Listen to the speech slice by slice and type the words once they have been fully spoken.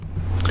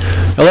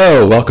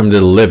Hello, welcome to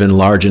the Living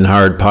Large and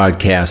Hard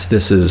podcast.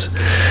 This is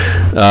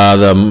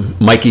the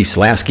Mikey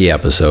Slasky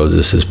episodes.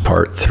 This is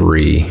part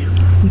 3.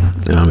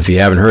 If you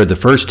haven't heard the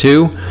first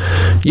 2,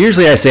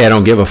 usually I say I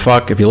don't give a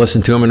fuck if you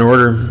listen to them in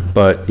order,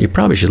 but you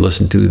probably should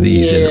listen to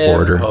these in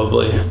order.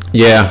 Probably.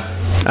 Yeah,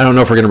 I don't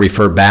know if we're going to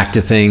refer back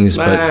to things,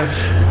 but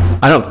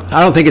I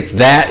don't think it's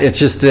that. It's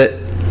just that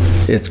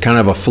it's kind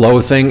of a flow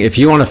thing. If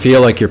you want to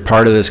feel like you're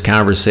part of this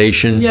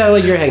conversation. Yeah,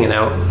 like you're hanging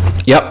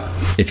out. Yep.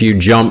 If you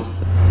jump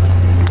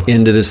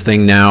into this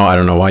thing now, I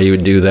don't know why you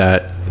would do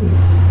that,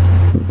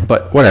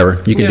 but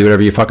whatever, you can do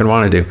whatever you fucking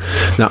want to do.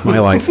 Not my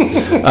life.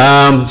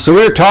 So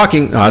we were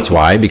talking, that's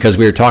why, because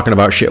we were talking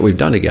about shit we've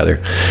done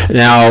together.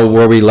 Now,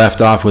 where we left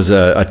off was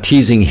a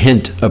teasing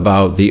hint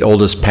about the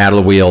oldest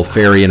paddle wheel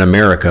ferry in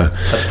America,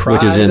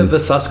 which is in the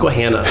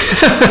Susquehanna.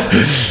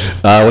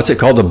 What's it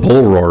called? The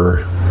Bull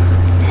Roarer.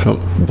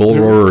 Bull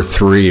Roarer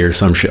 3 or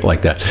some shit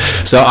like that.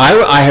 So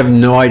I have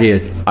no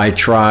idea. I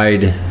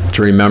tried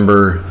to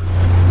remember,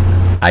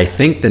 I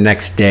think the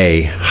next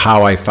day,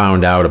 how I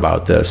found out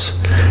about this.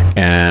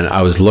 And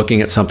I was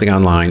looking at something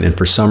online, and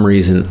for some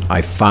reason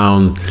I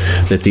found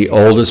that the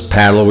oldest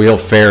paddle wheel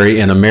ferry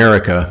in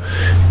America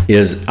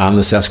is on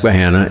the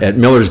Susquehanna at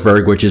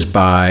Millersburg, which is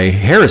by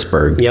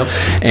Harrisburg. Yep.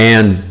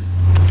 And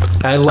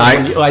I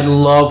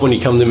love when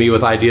you come to me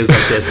with ideas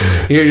like this.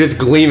 You're just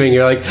gleaming.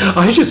 You're like,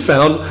 I just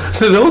found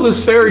the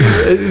oldest ferry.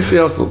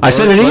 I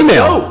sent an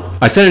email.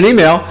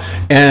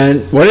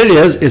 And what it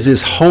is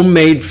this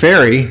homemade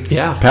ferry,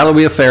 paddle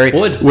wheel ferry,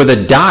 with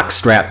a dock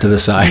strapped to the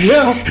side.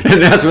 Yeah.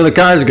 And that's where the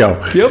cars go.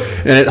 Yep.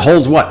 And it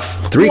holds what?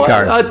 3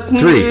 cars?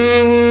 3.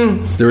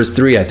 There was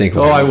 3, I think.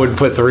 Oh, I wouldn't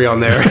put 3 on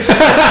there.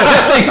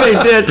 I think they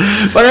did.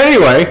 But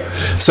anyway,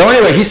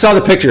 he saw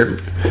the picture.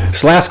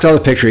 Slask saw the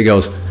picture. He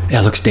goes,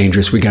 "Yeah, it looks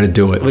dangerous. We got to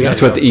do it."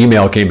 That's what the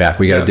email came back.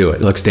 We got to do it.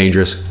 It looks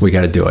dangerous. We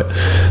got to do it.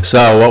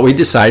 So what we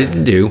decided to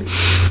do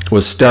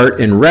was start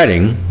in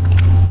Reading.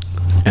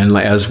 And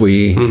as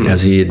he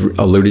had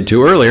alluded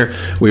to earlier,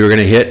 we were going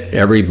to hit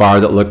every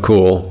bar that looked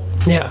cool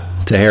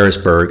to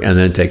Harrisburg and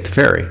then take the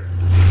ferry.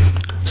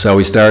 So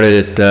we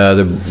started at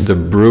the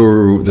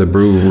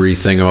brewery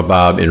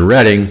thingamabob in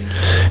Reading,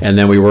 and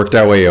then we worked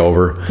our way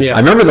over. Yeah. I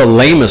remember the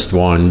lamest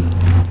one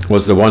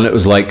was the one that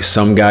was like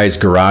some guy's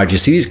garage. You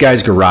see these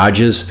guys'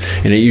 garages,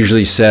 and it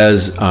usually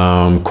says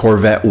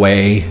Corvette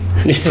Way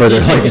for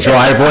the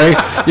driveway.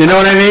 You know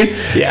what I mean?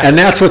 Yeah. And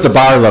that's what the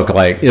bar looked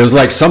like. It was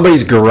like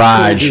somebody's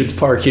garage. Dudes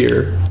park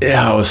here.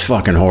 Yeah, it was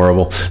fucking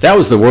horrible. That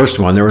was the worst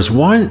one. There was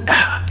one.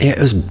 It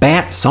was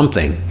Bat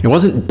something. It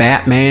wasn't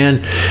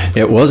Batman.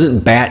 It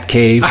wasn't Bat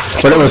Cave.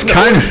 But it was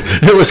kind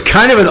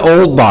of an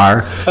old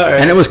bar,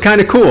 and it was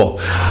kind of cool.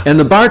 And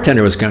the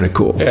bartender was kind of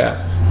cool.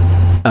 Yeah.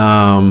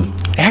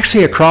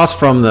 Actually, across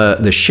from the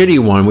shitty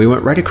one, we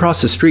went right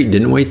across the street,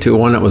 didn't we, to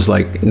one that was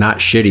like not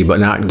shitty but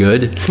not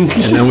good, and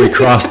then we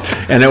crossed,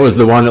 and it was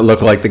the one that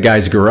looked like the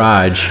guy's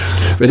garage.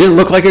 It didn't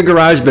look like a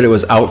garage, but it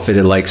was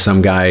outfitted like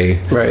some guy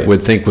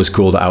would think was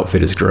cool to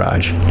outfit his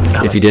garage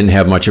if he didn't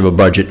have much of a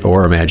budget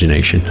or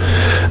imagination.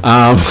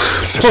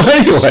 So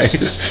anyway,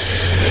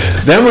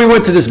 then we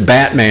went to this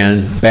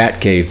Bat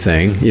Cave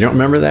thing. You don't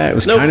remember that? It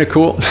was kind of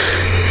cool.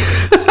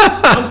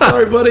 I'm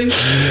sorry, buddy.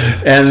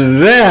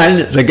 And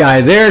then the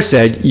guy there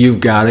said,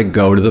 "You've got to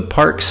go to the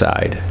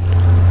Parkside."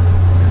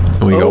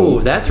 And we go,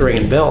 that's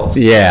ringing bells.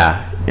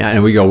 Yeah.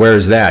 And we go,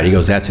 "Where's that?" He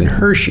goes, "That's in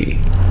Hershey."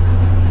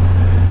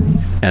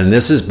 And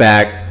this is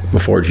back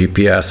before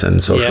GPS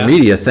and social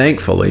media,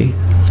 thankfully.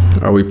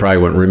 Or we probably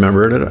wouldn't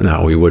remember it.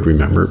 No, we would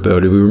remember it,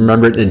 but we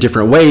remember it in a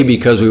different way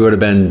because we would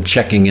have been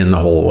checking in the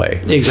whole way.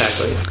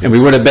 Exactly. And we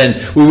would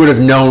have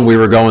known we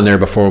were going there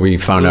before we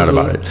found out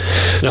about it.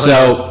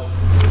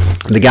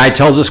 The guy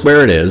tells us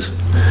where it is,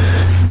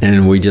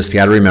 and we just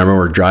got to remember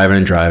we're driving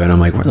and driving. I'm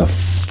like, where the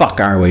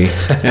fuck are we?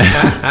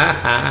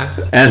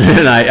 And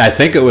then I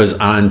think it was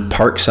on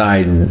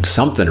Parkside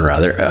something or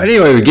other.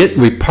 Anyway,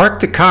 we park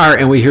the car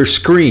and we hear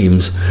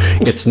screams.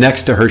 It's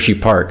next to Hershey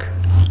Park.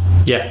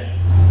 Yeah.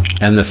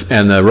 And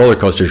the roller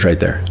coaster's right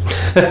there.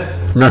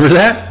 Remember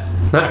that?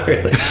 Not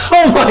really.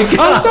 Oh my God.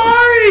 I'm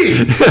sorry.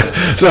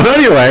 So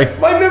anyway.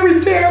 My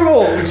memory's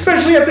terrible,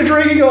 especially after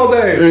drinking all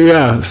day.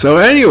 Yeah. So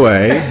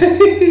anyway.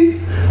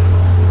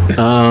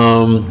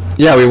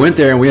 We went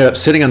there and we ended up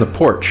sitting on the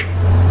porch.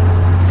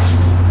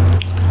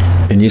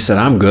 And you said,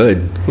 "I'm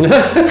good." You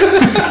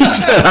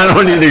said, "I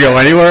don't need to go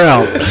anywhere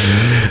else."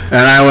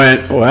 And I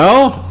went,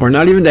 "Well, we're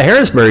not even to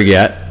Harrisburg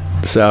yet,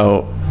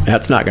 so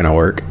that's not going to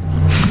work."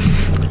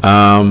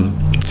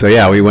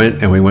 We went.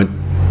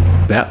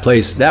 That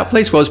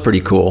place was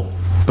pretty cool.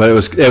 But it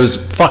was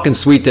fucking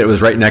sweet that it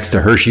was right next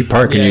to Hershey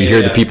Park, and you'd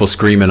hear the people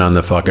screaming on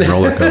the fucking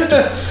roller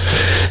coaster.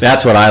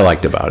 That's what I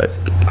liked about it.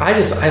 I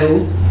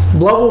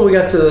love when we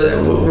got to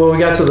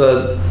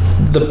the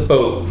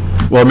boat.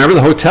 Well, remember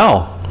the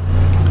hotel?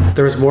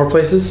 There was more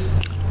places?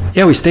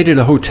 Yeah, we stayed at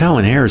a hotel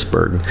in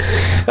Harrisburg.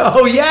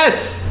 Oh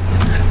yes,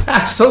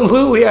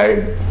 absolutely.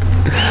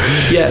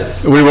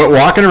 Yes. We were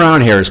walking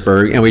around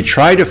Harrisburg, and we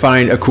tried to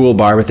find a cool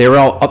bar, but they were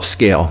all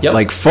upscale, Yep.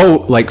 like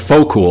faux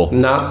cool.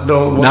 Not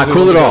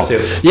cool at all.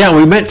 Yeah,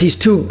 we met these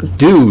two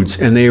dudes,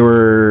 and they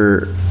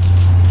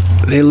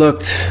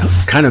looked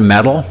kind of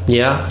metal.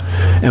 Yeah.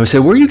 And we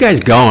said, "Where are you guys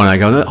going?" I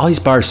go, "All these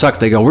bars suck."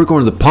 They go, "We're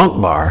going to the punk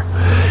bar."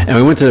 And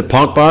we went to the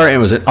punk bar, and it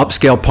was an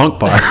upscale punk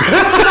bar.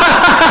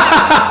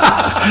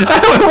 I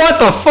went, "What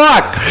the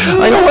fuck?"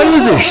 I go, "What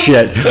is this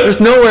shit? There's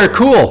nowhere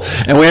cool."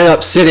 And we ended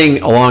up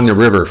sitting along the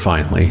river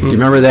finally. Do you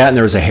remember that? And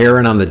there was a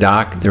heron on the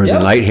dock. There was a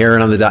night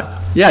heron on the dock.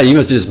 Yeah, you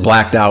must have just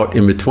blacked out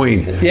in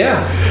between.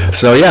 Yeah.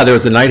 So yeah, there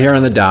was a night heron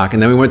on the dock,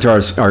 and then we went to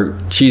our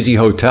cheesy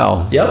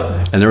hotel.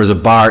 Yep. And there was a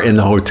bar in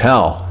the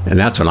hotel, and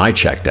that's when I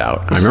checked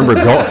out. I remember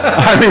going.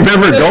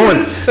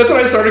 That's when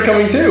I started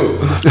coming too.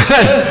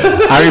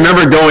 I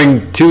remember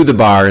going to the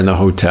bar in the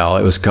hotel.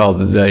 It was called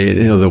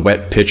the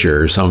Wet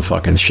Pitcher or some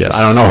fucking shit.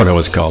 I don't know what it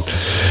was called.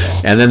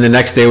 And then the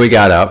next day we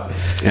got up,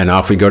 and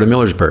off we go to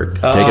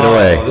Millersburg. Take it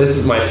away. This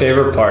is my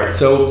favorite part.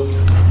 So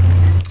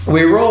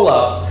we roll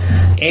up,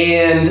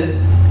 and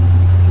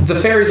the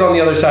ferry's on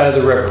the other side of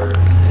the river,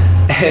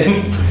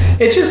 and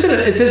it's just an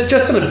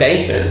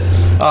embankment.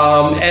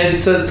 And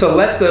so to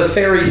let the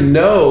ferry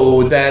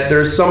know that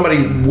there's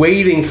somebody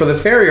waiting for the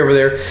ferry over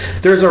there,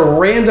 there's a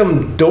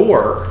random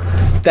door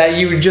that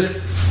you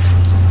just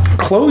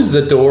close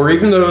the door,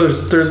 even though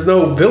there's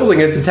no building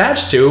it's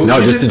attached to.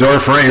 No, just a door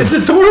frame. It's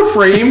a door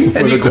frame,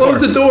 and you close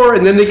the door,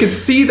 and then they can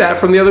see that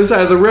from the other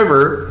side of the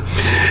river,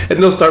 and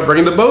they'll start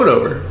bringing the boat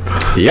over.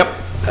 Yep.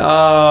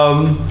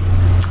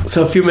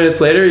 So a few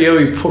minutes later,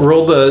 we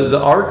rolled the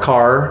art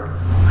car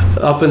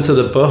up into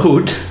the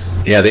boat.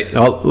 Yeah,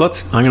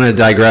 I'm going to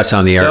digress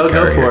on the art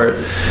car. Go for it.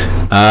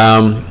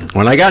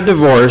 When I got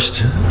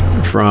divorced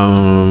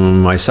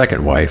from my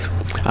second wife,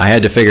 I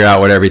had to figure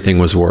out what everything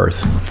was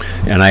worth.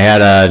 And I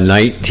had a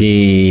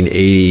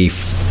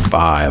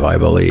 1985, I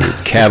believe,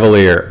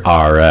 Cavalier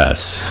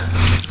RS.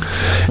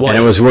 White. And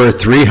it was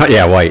worth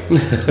white.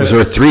 It was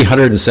worth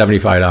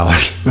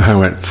 $375. I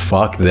went,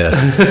 fuck this.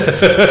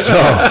 So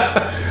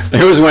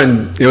it was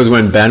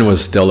when Ben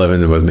was still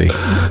living with me.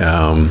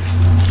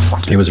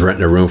 He was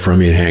renting a room for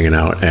me and hanging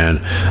out. And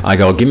I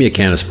go, "Give me a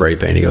can of spray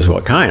paint." He goes,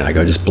 "What kind?" I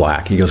go, "Just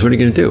black." He goes, "What are you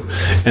going to do?"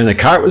 And the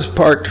car was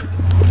parked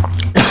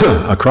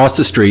across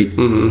the street.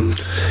 Mm-hmm.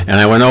 And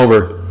I went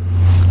over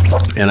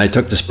and I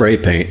took the spray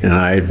paint, and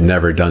I had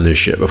never done this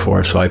shit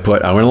before. So I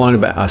went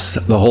along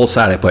the whole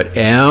side. I put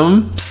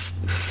M,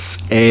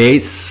 A,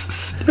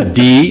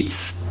 D,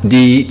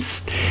 D,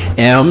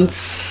 M,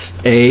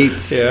 A,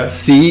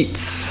 C,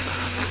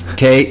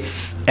 K,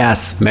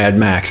 S, Mad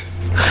Max.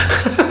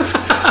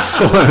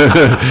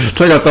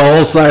 Took out the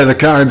whole side of the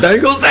car, and Ben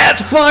goes,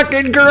 "That's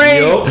fucking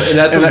great!" Yep, and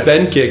that's when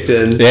Ben kicked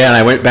in. Yeah, and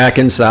I went back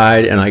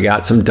inside, and I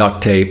got some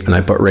duct tape, and I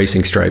put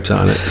racing stripes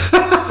on it.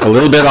 A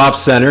little bit off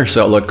center,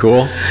 so it looked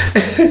cool.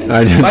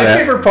 My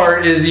favorite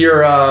part is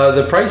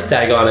the price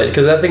tag on it,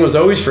 because that thing was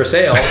always for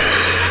sale.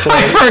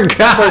 I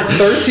forgot.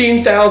 For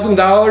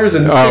 $13,000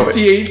 and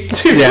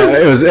 58. Yeah,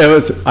 it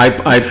was. I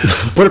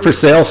put a for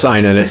sale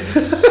sign in it.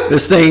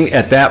 This thing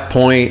at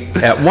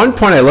one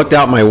point I looked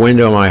out my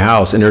window of my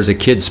house, and there's a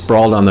kid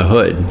sprawled on the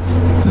hood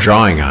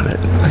drawing on it.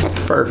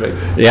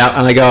 Perfect. Yeah,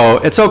 and I go,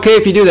 "It's okay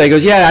if you do that." He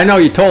goes, "Yeah, I know,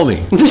 you told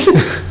me."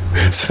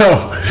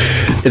 So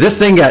this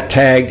thing got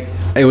tagged.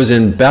 It was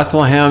in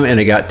Bethlehem, and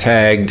it got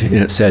tagged, and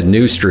it said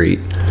New Street.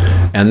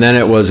 And then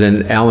it was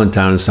in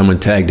Allentown, and someone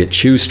tagged it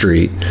Chew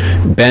Street.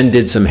 Ben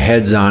did some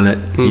heads on it.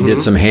 Mm-hmm. He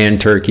did some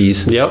hand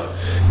turkeys. Yep.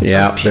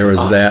 Yeah, there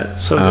was that.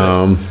 So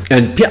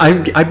and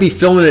I'd be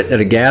filming it at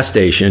a gas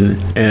station,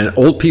 and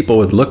old people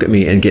would look at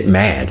me and get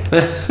mad.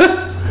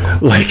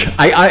 Like,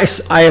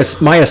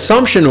 my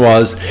assumption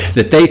was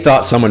that they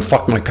thought someone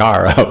fucked my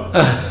car up.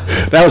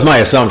 That was my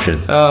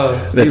assumption.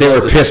 That they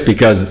were pissed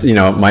because,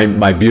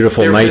 my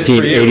beautiful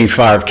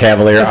 1985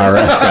 Cavalier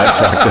RS got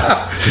fucked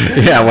up.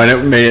 Yeah, when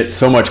it made it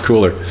so much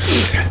cooler.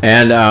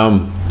 And,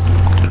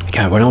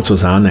 God, what else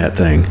was on that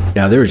thing?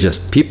 Yeah, there was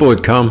just, people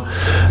would come.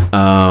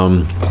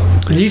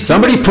 Do you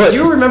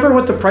remember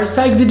what the price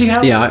tag did you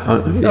have? Yeah.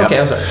 Okay,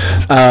 I'm sorry.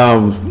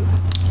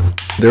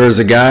 There was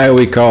a guy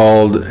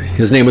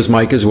his name was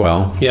Mike as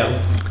well. Yeah.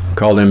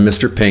 Called him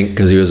Mr. Pink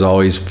because he was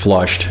always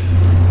flushed.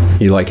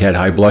 He had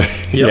high blood.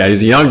 Yep. Yeah,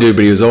 he's a young dude,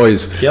 but he was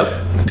always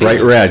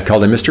bright red.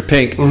 Called him Mr.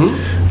 Pink.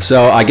 Mm-hmm.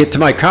 So I get to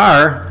my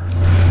car,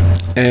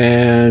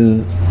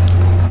 and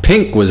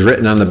Pink was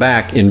written on the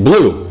back in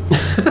blue.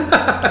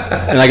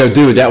 And I go,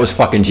 "Dude, that was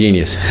fucking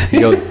genius." He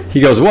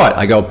goes, "What?"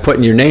 I go,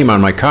 "Putting your name on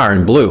my car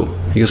in blue."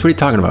 He goes, "What are you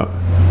talking about?"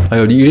 I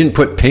go, "You didn't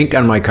put Pink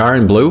on my car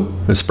in blue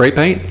with spray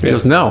paint?" He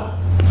goes, "No."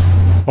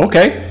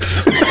 Okay.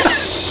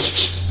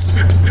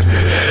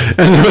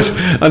 And there was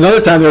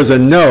another time there was a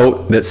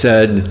note that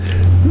said,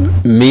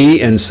 "Me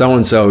and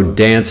so-and-so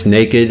danced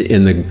naked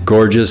in the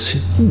gorgeous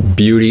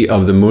beauty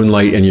of the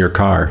moonlight in your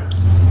car."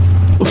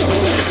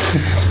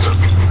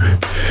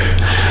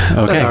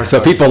 Okay, so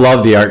people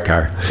love the art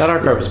car. That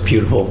art car was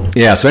beautiful.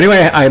 Yeah, so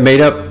anyway, I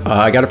made up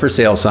I got a for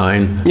sale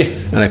sign, Yeah.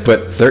 and I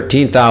put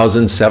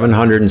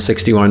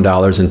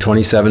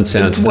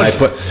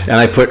 $13,761.27, and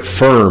I put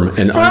firm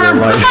and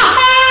underlined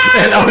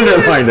and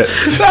underlined it.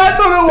 That's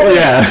what it was.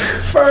 Yeah,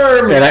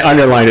 Firm. and I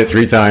underlined it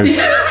 3 times.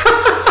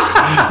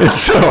 And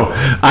so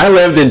I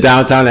lived in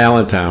downtown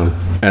Allentown,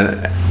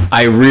 and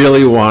I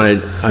really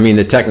wanted, I mean,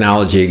 the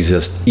technology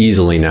exists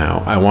easily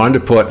now. I wanted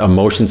to put a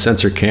motion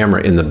sensor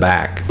camera in the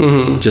back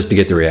just to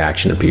get the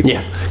reaction of people.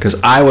 Yeah. Because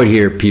I would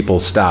hear people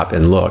stop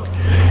and look.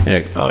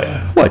 And Oh,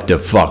 yeah. what the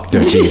fuck,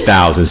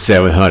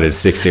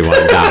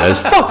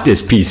 $13,761? Fuck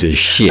this piece of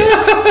shit.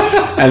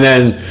 And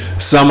then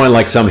someone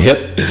like some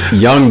hip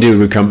young dude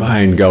would come by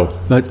and go,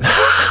 and get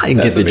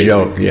That's the amazing.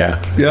 joke.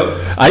 Yeah.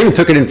 Yep. I even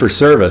took it in for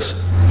service.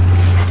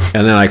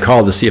 And then I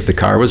called to see if the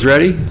car was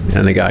ready,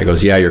 and the guy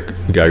goes, "Yeah,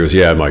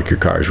 Mike, your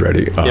car's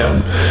ready."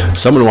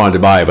 Someone wanted to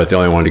buy it, but they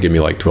only wanted to give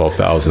me like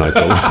 $12,000. I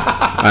told them.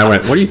 I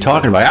went, "What are you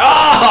talking about?"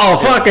 Oh,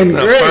 fucking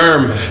great!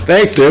 Firm.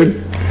 Thanks,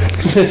 dude.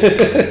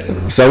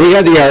 So we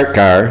had the art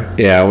car.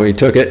 Yeah, we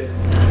took it.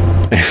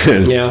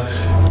 And Yeah.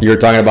 you were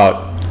talking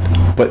about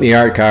putting the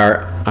art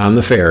car on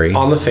the ferry.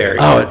 On the ferry.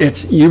 Oh,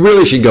 you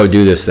really should go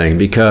do this thing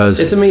because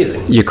It's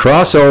amazing. you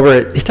cross over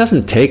it. It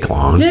doesn't take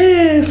long.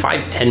 Yeah,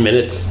 5-10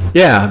 minutes.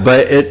 Yeah,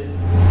 but it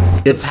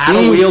Paddle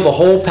seems, wheel, the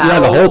whole paddle. Yeah,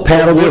 the whole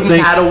paddle wheel wooden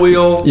thing. Paddle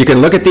wheel. You can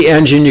look at the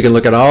engine. You can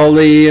look at all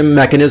the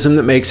mechanism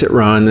that makes it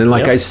run. And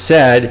like Yep. I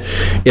said,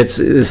 it's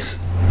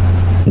this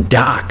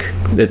dock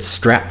that's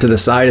strapped to the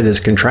side of this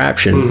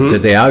contraption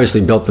that they obviously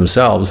built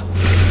themselves.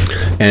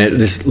 And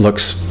this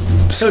looks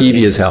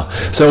skeevy as hell.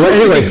 So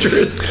anyway,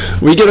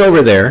 dangerous. we get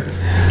over there,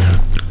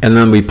 and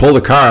then we pull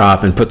the car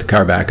off and put the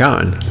car back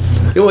on.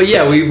 Well,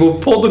 yeah, we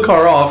pulled the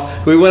car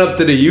off. We went up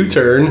to the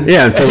U-turn.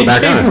 Yeah, and pulled it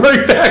back came on.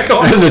 right back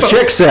on. And the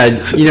chick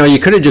said, you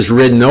could have just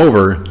ridden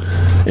over,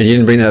 and you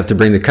didn't have to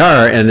bring the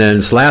car. And then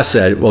Slash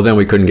said, well, then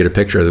we couldn't get a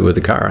picture of it with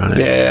the car on it.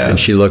 Yeah. And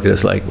she looked at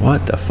us like,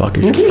 what the fuck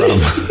is your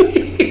problem?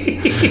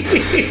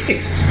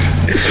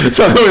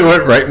 So then we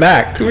went right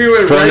back. We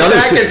went for right another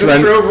back six- and for just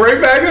an- drove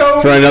right back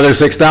home. for another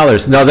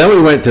 $6. No, then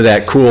we went to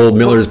that cool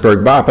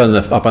Millersburg bar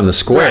up on the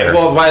square. Right,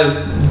 well,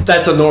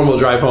 that's a normal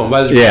drive home.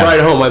 By the Yeah.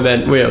 ride home, I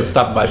meant we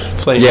stopped by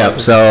plenty. Yeah,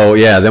 so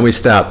then we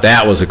stopped.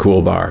 That was a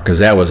cool bar because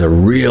that was a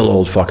real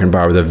old fucking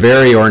bar with a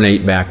very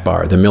ornate back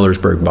bar, the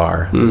Millersburg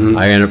bar.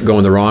 I ended up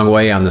going the wrong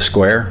way on the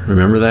square.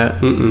 Remember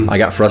that? I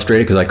got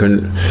frustrated because I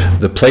couldn't.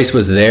 The place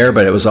was there,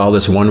 but it was all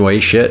this one-way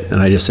shit,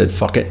 and I just said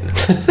fuck it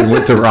and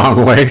went the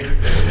wrong way.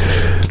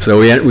 So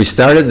we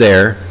started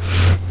there.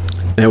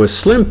 And it was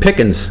slim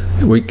pickings.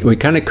 We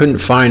kind of couldn't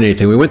find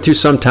anything. We went through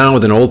some town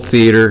with an old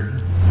theater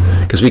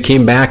because we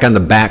came back on the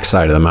back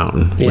side of the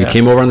mountain. We Yeah.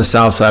 came over on the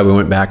south side. We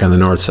went back on the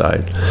north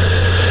side.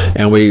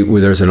 And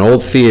there's an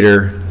old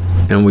theater,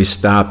 and we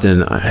stopped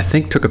and I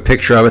think took a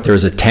picture of it. There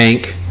was a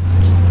tank.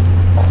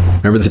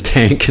 Remember the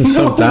tank in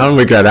some town?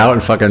 We got out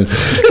and fucking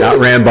got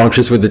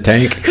rambunctious with the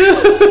tank.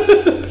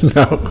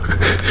 No.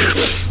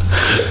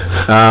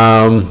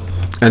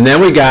 And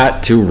then we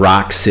got to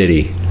Rock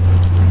City.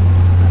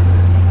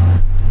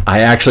 I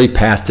actually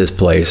passed this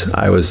place.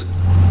 I was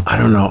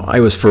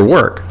for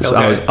work. So I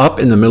Okay. was up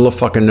in the middle of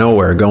fucking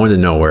nowhere, going to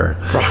nowhere.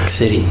 Rock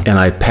City. And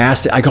I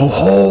passed it. I go,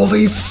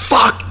 holy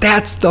fuck,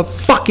 that's the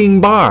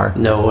fucking bar.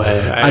 No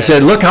way. I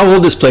said, look how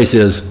old this place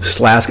is,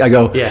 Slask. I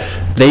go, Yeah.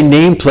 they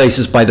name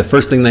places by the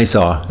first thing they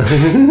saw.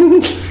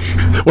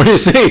 What do you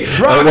see?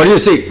 What do you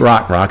see?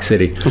 Rock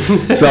City.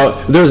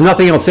 So there was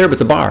nothing else there but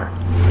the bar.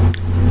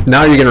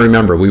 Now you're going to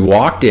remember. We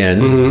walked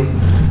in.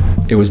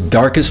 It was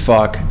dark as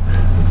fuck.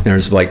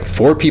 There's like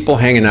 4 people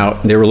hanging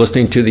out. They were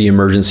listening to the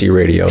emergency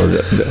radio.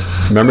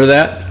 Remember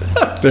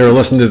that? They were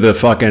listening to the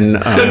fucking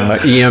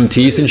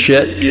EMTs and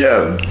shit.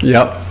 Yeah.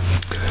 Yep.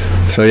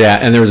 So yeah,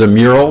 and there was a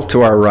mural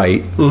to our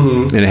right,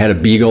 and it had a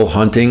beagle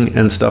hunting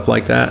and stuff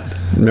like that.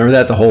 Remember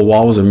that? The whole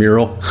wall was a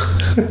mural.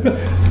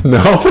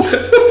 No.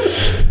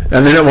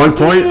 And then at one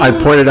point, I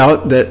pointed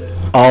out that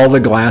all the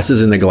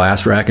glasses in the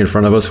glass rack in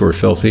front of us were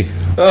filthy.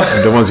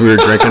 The ones we were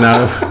drinking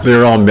out of, they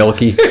were all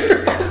milky.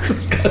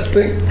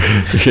 Disgusting.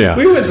 Yeah.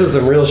 We went to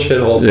some real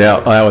shitholes. Yeah,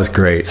 that was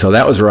great. So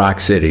that was Rock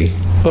City.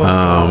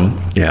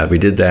 Yeah, we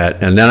did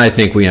that. And then I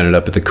think we ended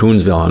up at the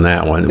Coonsville on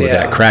that one with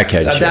that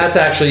crackhead chick. That's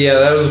actually,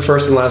 that was the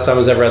first and last time I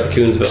was ever at the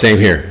Coonsville. Same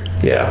here.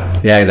 Yeah.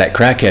 Yeah, that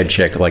crackhead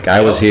chick. Like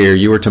I was here,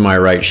 you were to my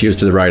right, she was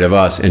to the right of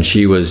us, and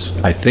she was,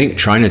 I think,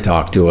 trying to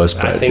talk to us,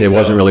 but think it so.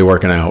 wasn't really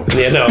working out.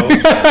 Yeah, no.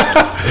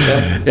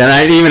 And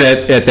I even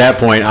at that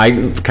point,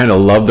 I kind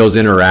of loved those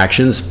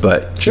interactions,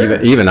 but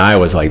Sure. even I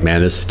was like,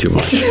 man, this is too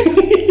much.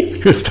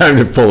 It's time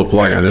to pull the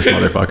plug on this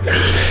motherfucker.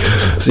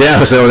 So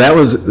yeah, so that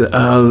was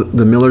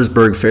the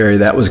Millersburg Ferry.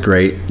 That was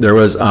great. There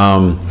was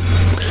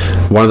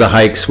one of the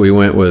hikes we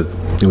went with.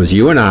 It was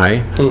you and I,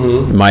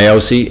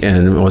 Myosi,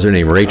 and what was her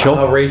name,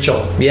 Rachel?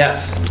 Rachel,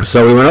 yes.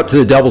 So we went up to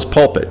the Devil's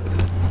Pulpit.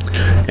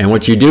 And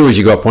what you do is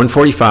you go up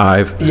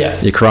 145.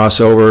 Yes. You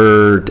cross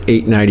over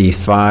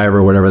 895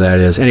 or whatever that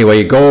is. Anyway,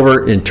 you go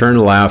over and turn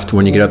left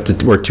when you get up to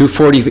where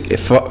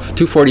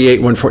 248,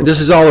 140. This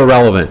is all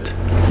irrelevant.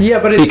 Yeah,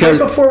 but it's right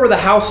before where the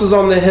house is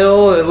on the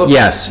hill. It looks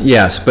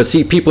Yes. But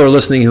see, people are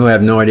listening who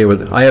have no idea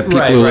what. I have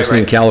people who are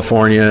listening in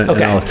California.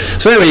 Okay. And all.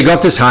 So anyway, you go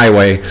up this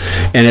highway,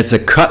 and it's a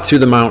cut through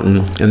the mountain,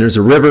 and there's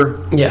a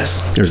river.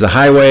 Yes. There's the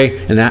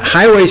highway, and that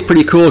highway is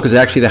pretty cool because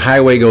actually the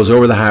highway goes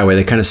over the highway.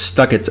 They kind of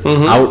stuck it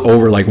out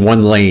over like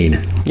one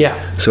lane.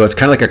 Yeah. So it's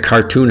kind of like a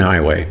cartoon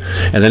highway.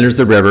 And then there's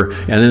the river,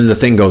 and then the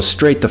thing goes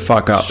straight the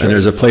fuck up. And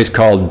there's a place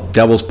called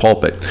Devil's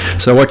Pulpit.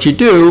 So what you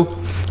do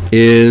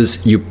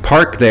is you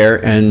park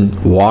there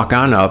and walk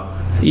on up.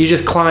 You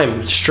just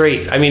climb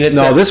straight. I mean,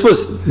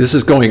 this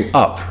is going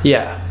up.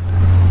 Yeah.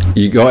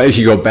 You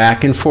go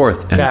back and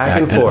forth and back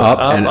and forth, up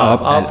and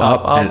up and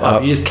up and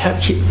up. You just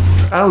kept.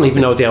 I don't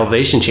even know what the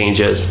elevation change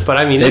is, but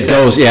I mean, it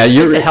goes.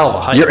 It's a hell of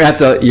a hike. You're at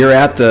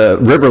the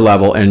river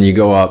level, and you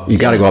go up. You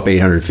got to go up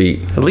 800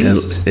 feet at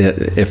least.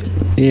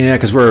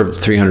 Because we're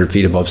 300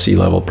 feet above sea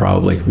level,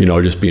 probably.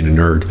 Just being a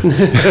nerd.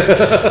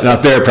 And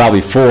up there,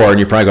 probably 4, and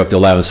you probably go up to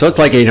 11. So it's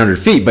like 800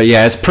 feet. But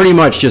yeah, it's pretty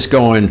much just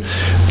going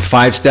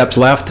 5 steps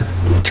left,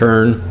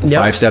 turn,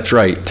 5 steps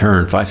right,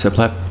 turn, 5 steps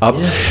left, up.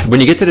 Yeah. When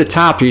you get to the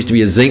top, there used to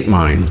be a zinc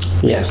mine.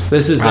 Yes,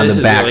 this is on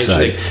the back really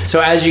side. Interesting.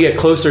 So as you get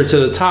closer to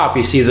the top,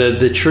 you see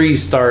the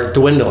trees start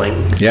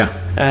dwindling. Yeah.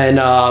 And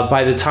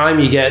by the time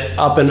you get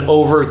up and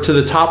over to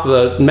the top of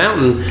the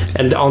mountain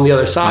and on the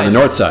other side, on the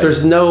north side,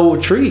 there's no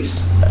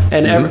trees,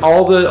 and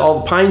all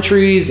the pine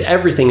trees,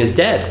 everything is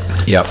dead.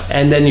 Yep.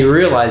 And then you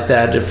realize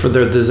that for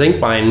the zinc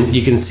mine,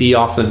 you can see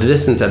off in the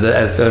distance at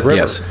the river.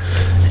 Yes.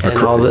 And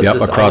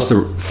across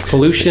the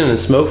pollution and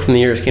smoke from the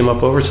years came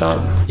up over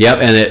top. Yep,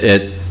 and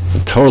it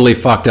totally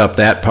fucked up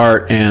that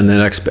part. And the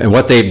next, and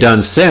what they've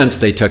done since,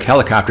 they took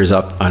helicopters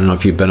up. I don't know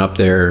if you've been up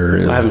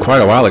there quite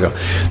a while ago.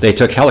 They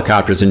took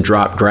helicopters and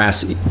dropped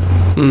grass.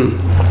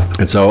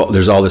 And so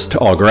there's all this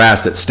tall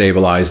grass that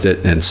stabilized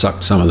it and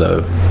sucked some of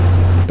the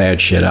bad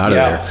shit out of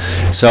there.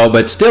 So,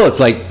 but still, it's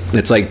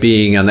like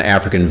being on the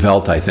African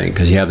veldt, I think,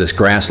 because you have this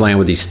grassland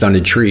with these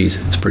stunted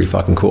trees. It's pretty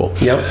fucking cool.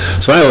 Yep.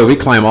 So anyway, we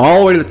climb all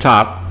the way to the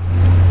top.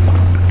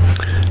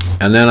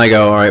 And then I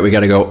go, all right, we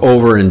got to go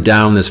over and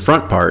down this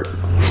front part.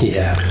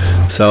 Yeah.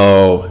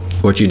 So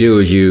what you do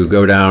is you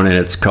go down, and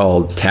it's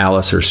called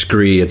talus or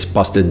scree. It's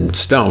busted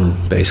stone,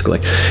 basically.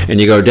 And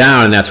you go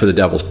down, and that's where the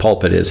Devil's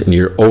Pulpit is. And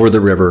you're over the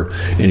river,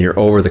 and you're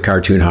over the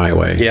cartoon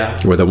highway. Yeah.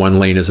 Where the one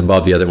lane is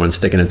above the other one,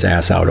 sticking its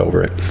ass out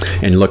over it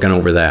and looking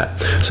over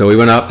that. So we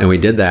went up, and we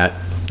did that,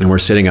 and we're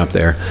sitting up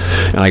there.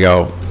 And I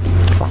go,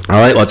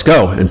 all right, let's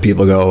go. And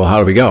people go, well, how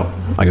do we go?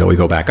 I go, we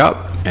go back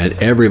up. And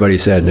everybody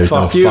said, there's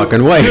no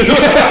fucking way.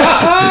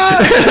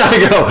 And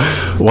I go,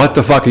 what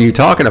the fuck are you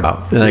talking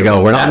about? And I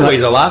go, we're not. That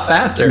way's a lot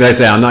faster. And I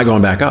say, I'm not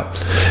going back up.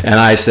 And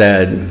I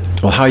said,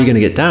 well, how are you going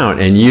to get down?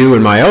 And you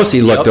and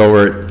Myosi looked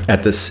over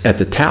at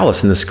the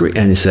talus and the screen,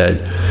 and he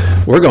said,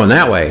 we're going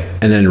that way.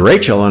 And then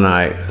Rachel and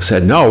I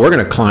said, no, we're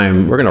going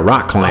to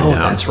rock climb down.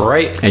 That's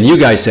right. And you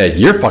guys said,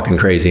 you're fucking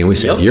crazy. And we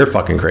said, you're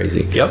fucking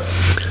crazy. Yep.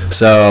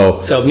 So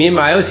me and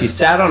Myosi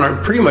sat on our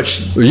pretty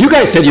much. You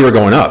guys said you were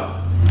going up.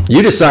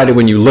 You decided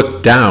when you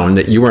looked down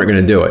that you weren't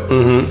going to do it.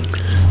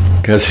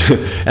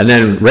 Mm-hmm. And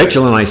then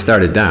Rachel and I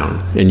started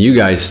down, and you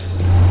guys,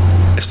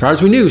 as far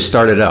as we knew,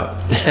 started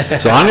up.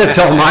 So I'm going to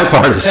tell my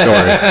part of the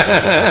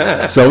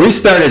story. So we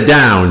started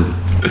down,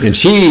 and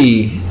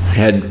she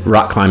had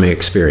rock climbing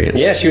experience.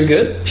 Yeah, she was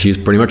good. She was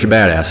pretty much a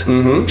badass.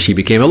 Mm-hmm. She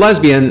became a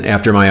lesbian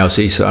after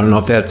Myosi, so I don't know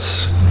if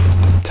that's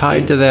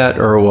tied to that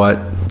or what.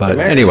 But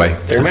anyway,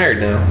 they're married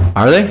now.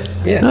 Are they?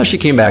 Yeah. No, she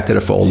came back to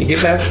the fold. She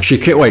came back.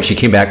 She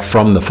came back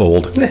from the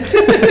fold.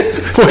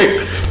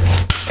 Wait.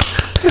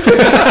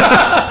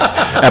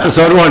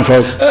 Episode 1,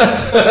 folks.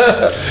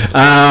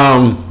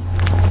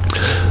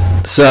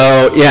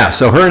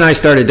 So her and I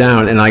started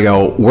down, and I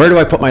go, where do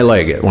I put my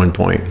leg at one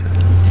point?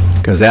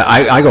 Because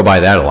I go by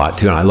that a lot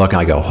too, and I look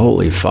and I go,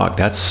 holy fuck,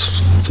 that's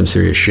some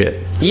serious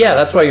shit. Yeah,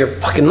 that's why you're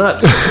fucking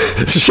nuts.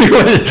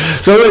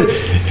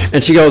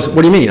 And she goes,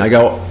 what do you mean? I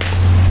go,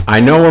 I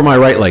know where my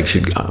right leg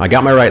should go. I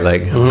got my right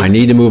leg. Mm-hmm. I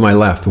need to move my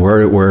left.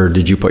 Where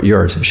did you put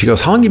yours? She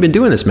goes, how long have you been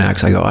doing this,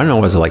 Max? I go, I don't know.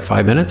 Was it like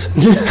 5 minutes?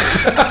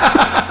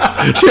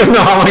 She goes,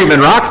 no, how long have you been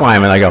rock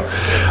climbing? I go,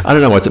 I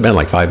don't know. What's it been,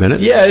 like 5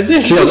 minutes? Yeah.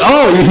 She goes,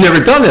 oh, you've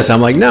never done this?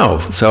 I'm like, no.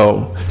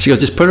 So she goes,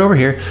 just put it over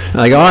here.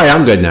 And I go, all right,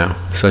 I'm good now.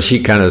 So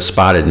she kind of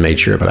spotted and made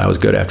sure, but I was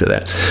good after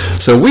that.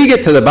 So we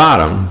get to the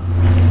bottom,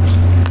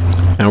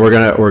 and we're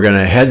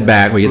gonna head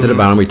back. We get to the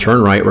bottom. We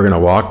turn right. We're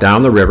gonna walk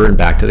down the river and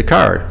back to the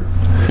car.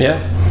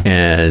 Yeah.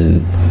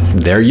 And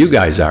there you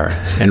guys are.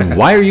 And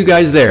why are you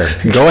guys there?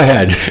 Go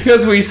ahead.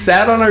 Because we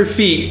sat on our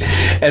feet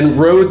and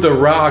rode the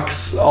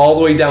rocks all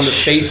the way down the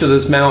face of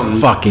this mountain.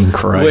 Fucking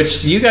Christ.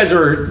 Which you guys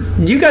were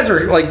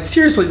like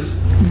seriously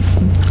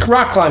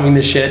rock climbing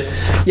this shit.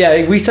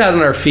 Yeah, we sat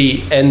on our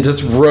feet and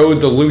just rode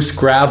the loose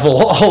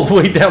gravel all the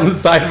way down the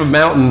side of a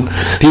mountain.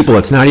 People,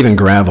 it's not even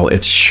gravel.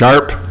 It's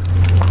sharp.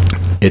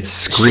 It's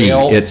scree.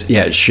 Shale. It's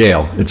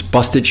shale. It's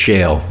busted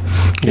shale.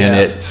 And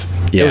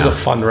it was a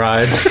fun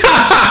ride.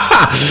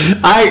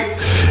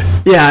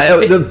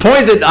 The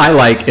point that I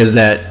like is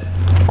that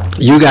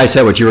you guys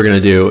said what you were going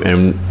to do,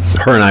 and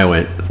her and I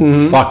went,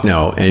 fuck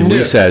no. And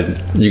we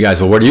said, you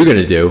guys, well, what are you going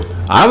to do?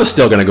 I was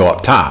still going to go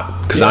up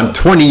top because I'm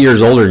 20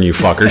 years older than you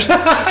fuckers.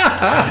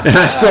 And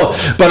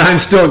I'm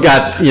still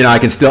got, I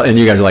can still, and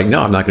you guys are like,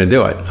 no, I'm not going to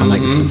do it. I'm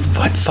like,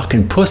 what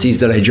fucking pussies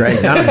did I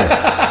drag down here?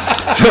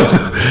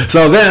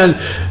 So then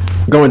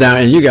going down,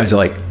 and you guys are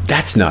like,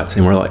 that's nuts.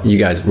 And we're like, you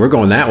guys, we're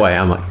going that way.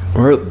 I'm like,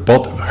 we're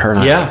both, her and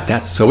I. Yeah.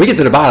 So we get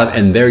to the bottom,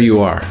 and there you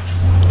are.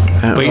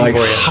 And I'm like,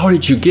 how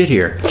did you get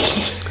here?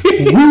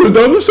 We were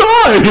down the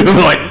side.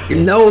 I'm like,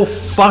 no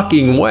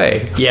fucking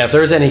way. Yeah, if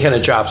there was any kind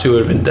of drops, we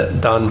would have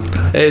been done.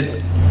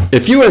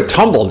 If you would have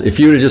tumbled, if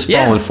you would have just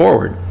fallen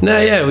forward. No,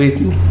 yeah,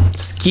 we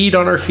skied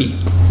on our feet.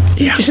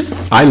 Yeah.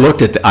 I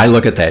look at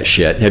that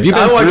shit. Have you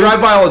been I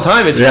drive by all the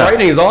time. It's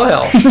frightening as all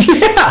hell.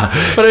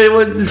 Yeah. But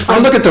it's I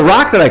look at the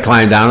rock that I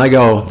climbed down, and I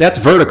go, that's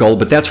vertical,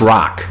 but that's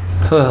rock.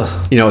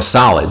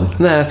 Solid.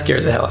 Nah, that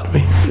scares the hell out of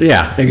me.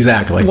 Yeah,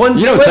 exactly. You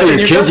don't tell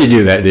your kids you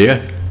do that, do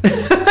you?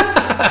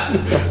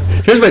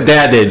 Here's what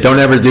Dad did. Don't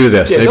ever do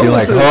this. They'd be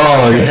like,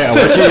 oh,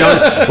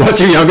 yeah. What's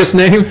your youngest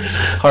name?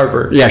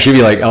 Harper. Yeah, she'd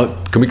be like, oh,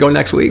 can we go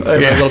next week? My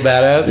little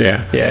badass.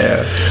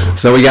 Yeah.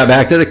 So we got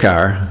back to the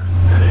car,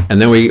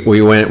 and then we were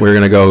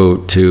going to go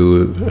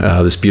to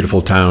this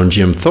beautiful town,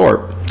 Jim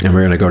Thorpe, and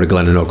we're going to go to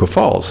Glenanoka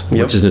Falls,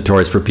 which is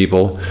notorious for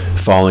people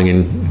falling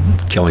and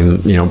killing,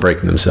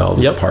 breaking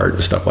themselves apart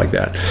and stuff like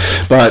that.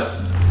 But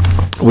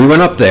we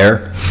went up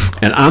there,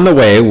 and on the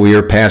way, we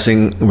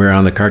were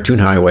on the Cartoon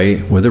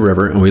Highway with the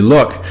river, and we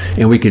look,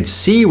 and we could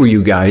see where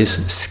you guys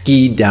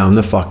skied down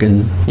the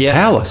fucking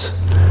talus.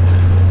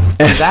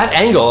 And that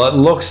angle, it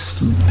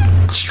looks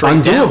straight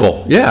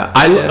undoable. Down. Yeah.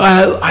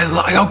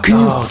 How can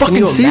you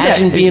fucking see that?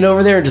 Imagine being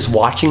over there and just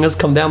watching us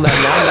come down that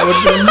mountain. That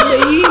would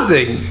be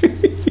amazing.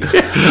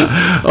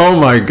 Oh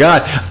my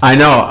God. I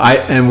know.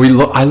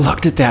 I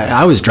looked at that.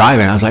 I was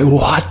driving. I was like,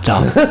 what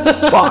the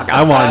fuck?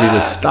 I wanted you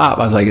to stop.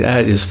 I was like,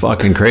 that is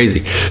fucking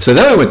crazy. So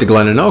then I went to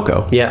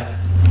Glenanoka. Yeah.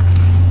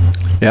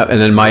 Yeah. And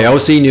then my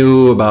OC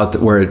knew about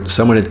where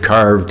someone had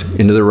carved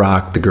into the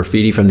rock the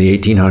graffiti from the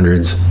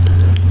 1800s.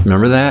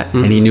 Remember that?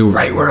 Mm-hmm. And he knew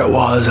right where it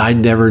was.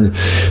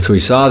 So we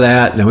saw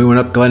that. And then we went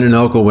up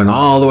Glenanoka, went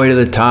all the way to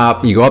the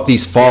top. You go up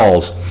these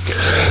falls.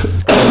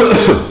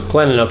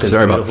 Glenanoka is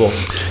beautiful.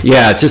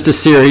 Yeah, it's just a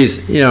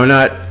series,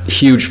 not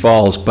huge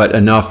falls, but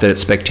enough that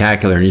it's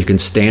spectacular, and you can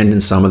stand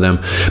in some of them.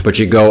 But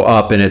you go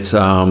up, and it's,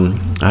 I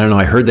don't know,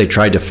 I heard they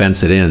tried to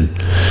fence it in,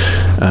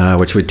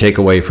 which would take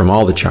away from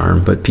all the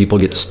charm, but people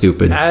get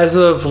stupid. As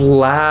of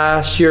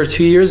last year or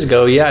 2 years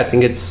ago, I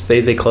think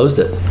they closed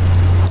it.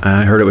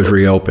 I heard it was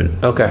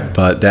reopened. Okay.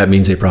 But that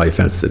means they probably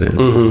fenced it in.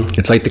 Mm-hmm.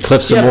 It's like the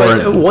Cliffs of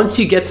Moher. But once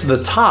you get to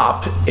the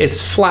top,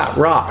 it's flat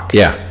rock.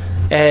 Yeah.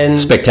 And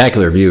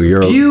spectacular view.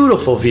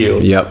 Beautiful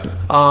view. Yep.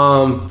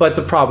 But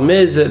the problem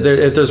is that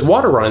there's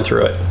water running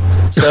through it.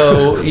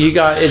 So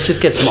it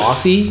just gets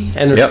mossy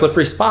and there's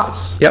slippery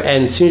spots. Yep.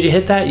 And as soon as you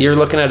hit that, you're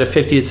looking at a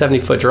 50 to 70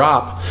 foot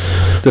drop.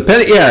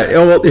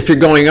 Well, if you're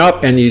going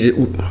up, and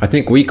I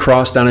think we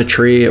crossed on a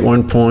tree at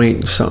one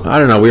point. So I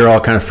don't know. We were all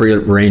kind of free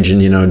ranging,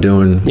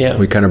 doing. Yeah.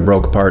 We kind of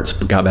broke apart,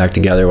 got back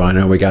together. Well, I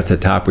know we got to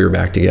the top. We were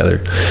back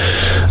together.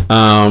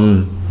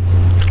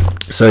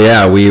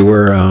 We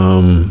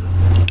were.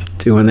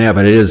 Doing that,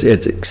 but it's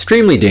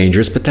extremely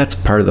dangerous, but that's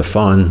part of the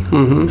fun.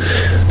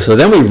 Mm-hmm. So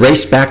then we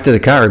raced back to the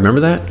car. Remember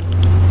that?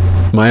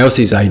 My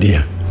OC's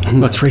idea.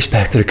 Let's race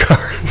back to the car.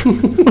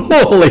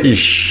 Holy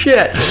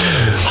shit.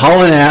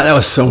 Hauling that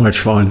was so much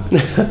fun.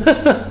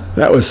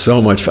 That was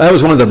so much fun. That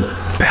was one of the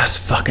best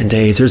fucking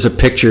days. There's a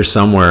picture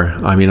somewhere.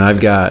 I mean,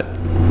 I've got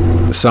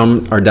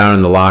some are down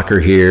in the locker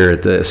here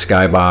at the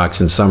skybox,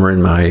 and some are in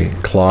my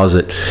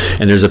closet.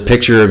 And there's a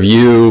picture of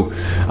you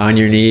on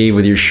your knee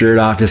with your shirt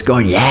off, just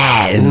going,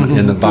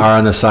 in the bar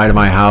on the side of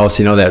my house.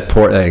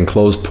 That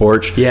enclosed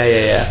porch.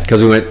 Yeah.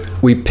 Because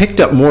we picked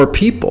up more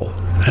people.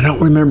 I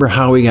don't remember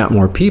how we got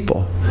more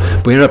people.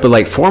 We ended up with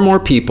like 4 more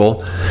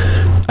people.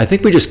 I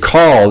think we just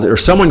called, or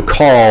someone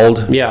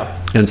called. Yeah.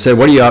 And said,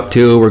 what are you up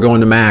to? We're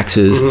going to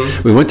Max's.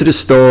 Mm-hmm. We went to the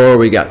store.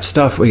 We got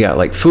stuff. We got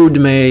like food to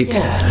make.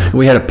 Yeah.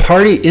 We had a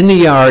party in the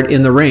yard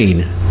in the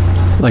rain.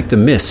 Like the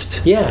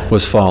mist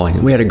was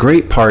falling. We had a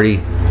great party.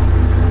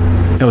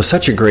 It was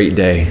such a great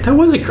day. That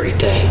was a great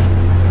day.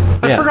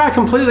 I forgot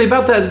completely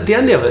about that at the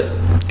end of it.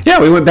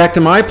 Yeah, we went back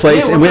to my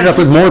place and we ended up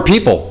with more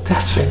people.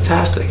 That's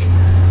fantastic.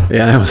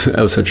 Yeah, that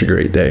was such a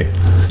great day.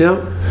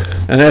 Yep.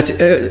 And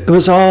it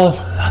was all,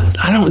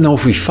 I don't know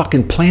if we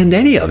fucking planned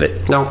any of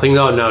it. No,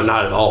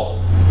 not at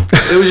all.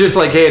 It was just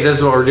like, hey, this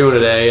is what we're doing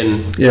today.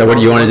 And what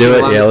do you want to do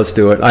it? Yeah, let's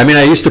do it. I mean,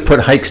 I used to put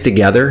hikes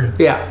together.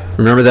 Yeah.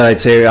 Remember that I'd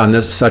say on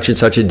this such and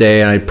such a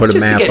day, and I'd put a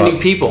map up. Just to get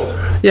new people.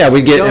 Yeah,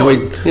 we'd get and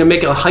we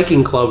make a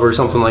hiking club or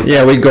something like that.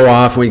 Yeah, we'd go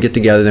off, we'd get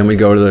together, then we'd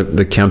go to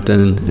the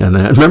Kempton and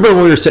that. Remember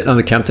when we were sitting on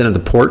the Kempton at the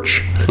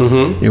porch,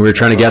 and we were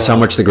trying to guess how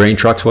much the grain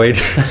trucks weighed?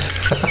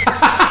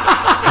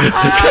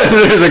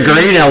 There's a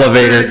grain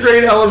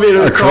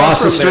elevator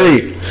across the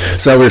street.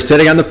 So we're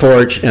sitting on the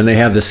porch, and they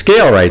have the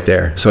scale right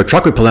there. So a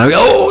truck would pull out.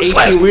 Oh,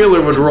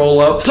 18-wheeler would roll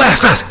up.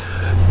 Slash.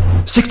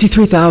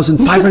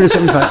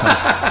 63,575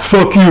 pounds.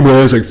 Fuck you,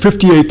 man. It's like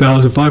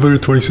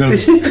 58,527.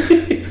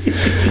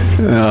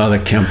 Oh, the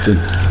Kempton.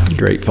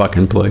 Great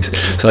fucking place.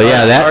 So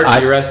yeah,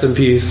 Archie, rest in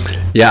peace.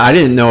 Yeah, I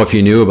didn't know if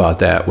you knew about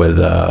that with,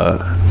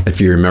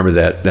 if you remember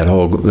that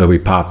whole, that we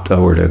popped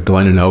over to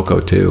Glen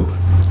Inoco too.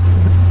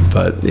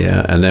 But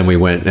yeah, and then we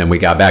went and we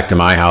got back to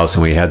my house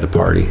and we had the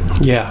party.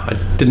 Yeah, I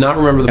did not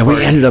remember the and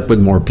party. We ended up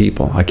with more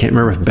people. I can't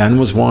remember if Ben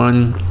was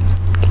one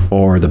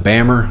or the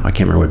Bammer. I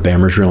can't remember what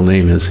Bammer's real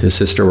name is. His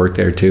sister worked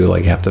there too,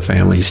 like half the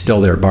family. He's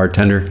still their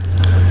bartender.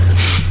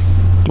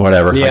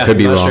 Whatever. Yeah, I could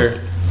be wrong. Sure.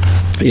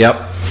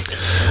 Yep.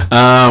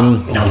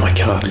 Oh my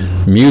God.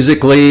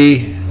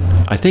 Musically,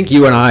 I think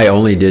you and I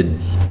only did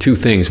two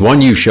things.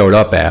 One you showed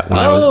up at when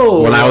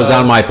I was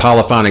on my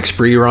polyphonic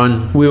spree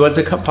run. We went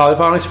to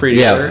polyphonic spree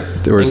together.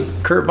 Yeah, there was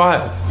Kurt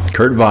Vile.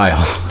 Kurt Vile.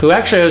 Who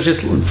actually I was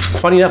just,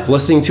 funny enough,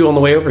 listening to on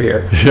the way over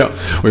here. Yeah,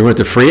 we went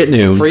to Free at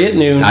Noon. Free at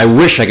Noon. I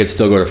wish I could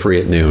still go to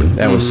Free at Noon.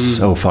 That was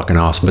so fucking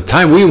awesome. But the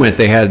time we went,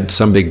 they had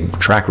some big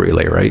track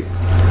relay, right?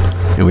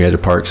 And we had to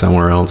park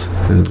somewhere else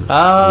and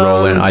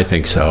roll in. I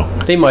think so.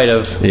 They might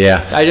have.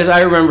 Yeah.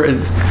 I remember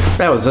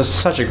that was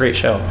just such a great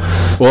show.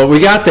 Well, we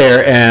got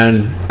there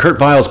and Kurt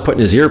Vile's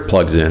putting his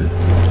earplugs in.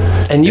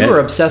 And you were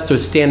obsessed with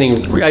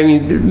standing. I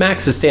mean,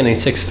 Max is standing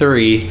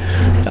 6'3",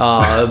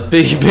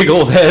 big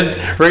old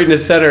head right in the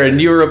center, and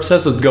you were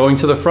obsessed with going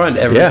to the front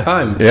every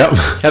time. Yep.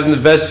 Having the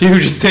best view,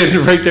 just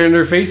standing right there in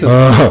their faces,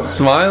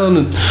 smiling.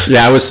 And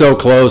yeah, I was so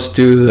close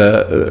to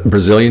the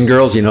Brazilian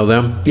girls. You know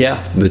them?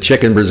 Yeah. The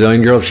chicken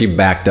Brazilian girl. She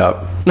backed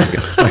up.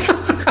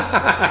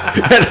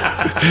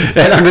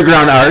 At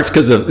Underground Arts,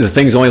 because the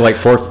thing's only like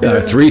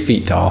 3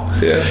 feet tall.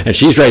 Yeah. And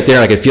she's right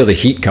there. I could feel the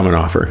heat coming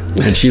off her.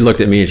 And she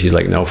looked at me and she's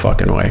like, no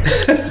fucking way.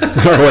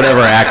 Or whatever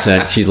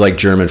accent. She's like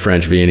German,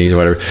 French, Viennese,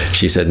 whatever.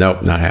 She said,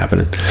 nope, not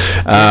happening.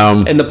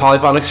 And the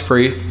polyphonic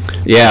spree.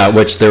 Yeah,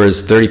 which there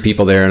was 30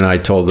 people there, and I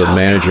told the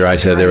manager, I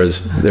said, there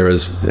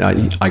was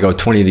I go,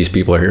 20 of these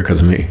people are here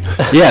because of me.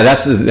 Yeah,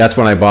 that's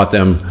when I bought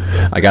them.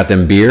 I got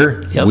them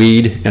beer,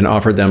 weed, and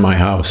offered them my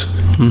house.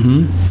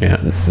 Mm-hmm. Yeah,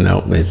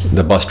 no,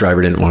 the bus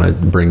driver didn't want to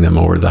bring them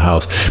over to the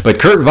house. But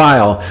Kurt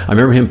Vile, I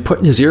remember him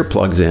putting his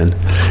earplugs in,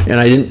 and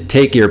I didn't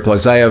take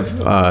earplugs. I have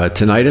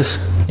tinnitus.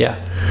 Yeah.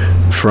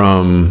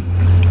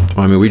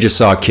 We just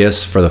saw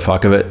Kiss for the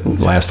fuck of it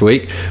last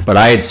week, but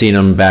I had seen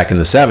them back in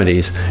the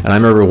 70s, and I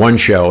remember one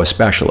show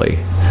especially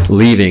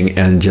leaving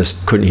and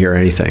just couldn't hear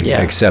anything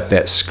except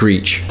that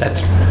screech.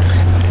 That's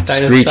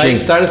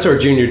screeching. Dinosaur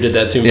Jr. did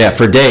that to me. Yeah,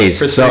 for days.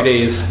 For 3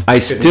 days.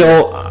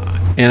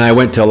 And I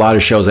went to a lot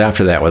of shows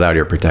after that without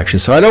ear protection.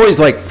 So I'd always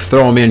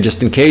throw them in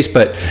just in case,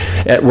 but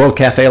at World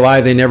Cafe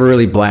Live, they never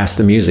really blast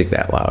the music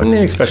that loud.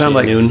 Especially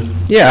at noon.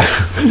 Yeah.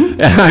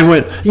 And I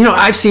went,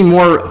 I've seen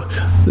more,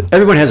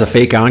 everyone has a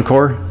fake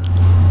encore.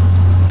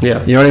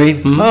 Yeah. You know what I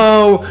mean? Mm-hmm.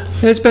 Oh,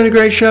 it's been a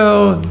great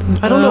show.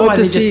 I don't know why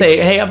they just say,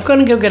 hey, I'm going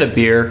to go get a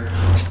beer.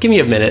 Just give me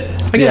a minute.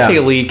 I got to take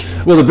a leak.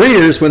 Well, the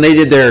Breeders, when they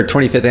did their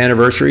 25th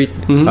anniversary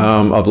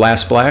of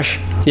Last Splash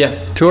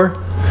tour,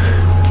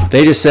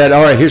 they just said,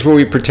 all right, here's where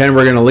we pretend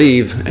we're going to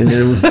leave. And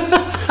then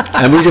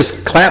and we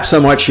just clapped so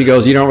much, she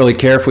goes, you don't really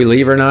care if we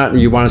leave or not?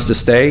 You want us to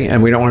stay?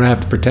 And we don't want to have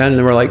to pretend?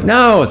 And we're like,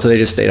 no. And so they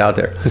just stayed out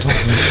there.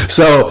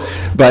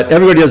 But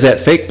everybody does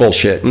that fake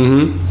bullshit.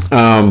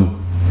 Mm-hmm.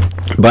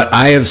 But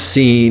I have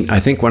seen, I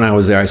think when I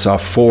was there, I saw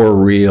 4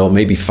 real,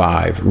 maybe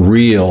 5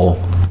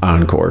 real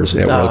encores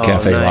at World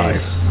Cafe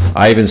Live.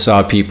 I even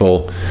saw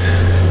people,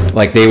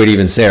 like they would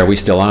even say, are we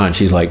still on?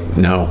 She's like,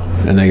 no.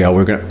 And they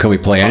go, can we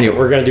play anyway?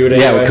 We're going to do it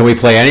anyway. Yeah, can we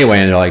play anyway?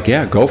 And they're like,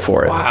 yeah, go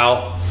for it.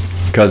 Wow.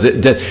 Because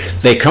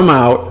they come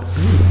out,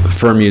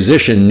 for a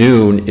musician,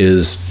 noon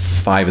is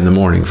 5 in the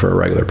morning for a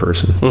regular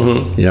person.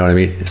 Mm-hmm. You know what I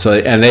mean? So,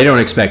 and they don't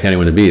expect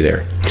anyone to be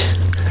there.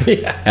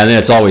 Yeah. And then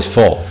it's always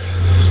full.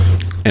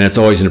 And it's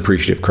always an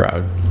appreciative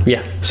crowd.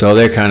 Yeah. So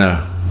they're kind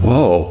of,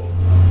 whoa,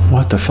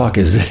 what the fuck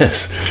is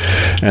this?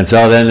 And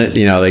so then,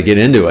 they get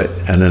into it,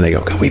 and then they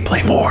go, can we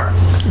play more?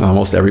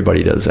 Almost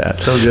everybody does that.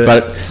 So good.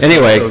 But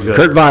anyway,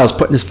 Kurt Vile's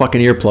putting his fucking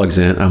earplugs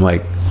in. I'm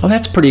like, well,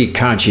 that's pretty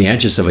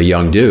conscientious of a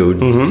young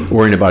dude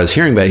worrying about his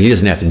hearing, but he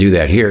doesn't have to do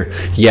that here.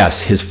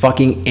 Yes, his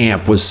fucking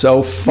amp was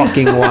so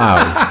fucking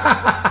loud.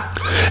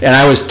 And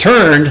I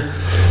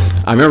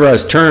remember I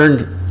was turned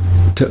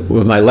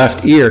with my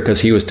left ear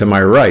because he was to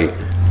my right,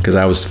 because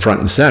I was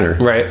front and center.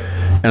 Right.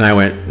 And I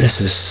went,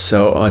 this is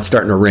so, it's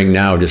starting to ring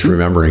now just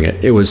remembering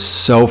it. It was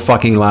so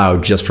fucking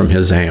loud just from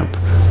his amp.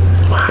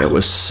 Wow. It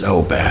was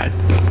so bad.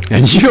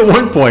 And at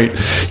one point,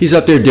 he's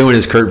up there doing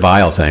his Kurt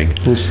Vile thing.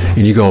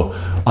 And you go,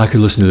 I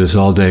could listen to this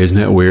all day. Isn't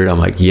that weird? I'm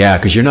like, yeah,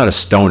 because you're not a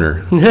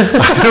stoner.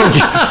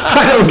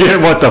 I don't get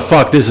what the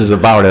fuck this is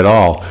about at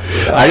all.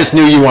 I just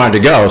knew you wanted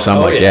to go,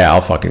 so I'm yeah, I'll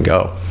fucking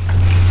go.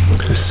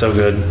 It's so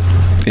good.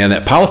 And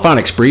that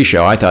Polyphonic Spree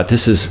show, I thought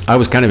I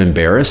was kind of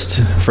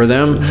embarrassed for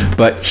them,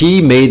 but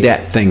he made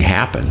that thing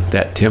happen.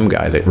 That Tim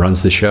guy that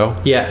runs the show.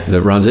 Yeah.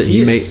 That runs it.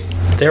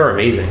 They were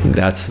amazing.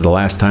 That's the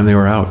last time they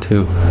were out,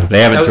 too.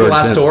 They haven't toured since. That was the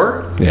last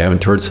tour? They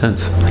haven't toured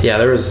since. Yeah,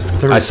 there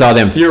was I saw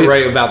them. You're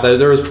right about that.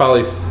 There was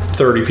probably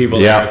 30 people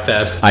there at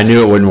best. I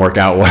knew it wouldn't work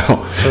out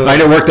well. I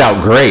knew it worked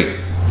out great.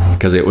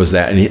 Because it was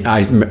that, and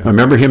I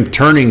remember him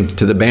turning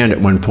to the band at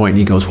one point, and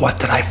he goes, "What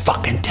did I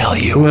fucking tell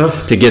you?"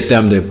 To get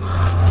them to.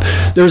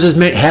 There was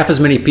half as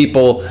many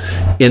people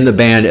in the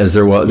band as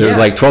there was. There was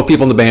like 12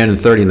 people in the band and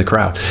 30 in the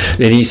crowd.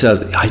 And he says,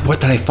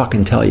 "What did I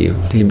fucking tell you?"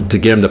 To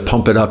get him to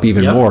pump it up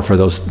even more for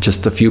those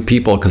just a few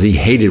people, because he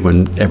hated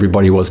when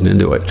everybody wasn't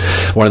into it.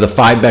 One of the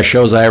 5 best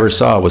shows I ever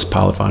saw was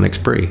Polyphonic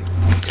Spree,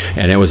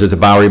 and it was at the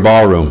Bowery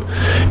Ballroom,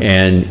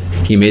 and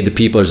he made the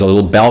people. There's a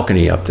little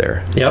balcony up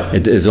there.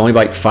 It's only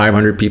like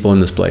 500 people in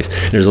this place.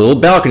 There's a little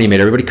balcony. He made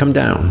everybody come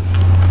down.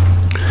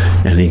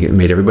 And he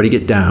made everybody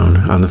get down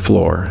on the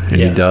floor. And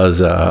he does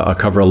a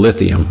cover of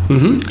Lithium.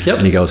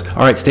 And he goes,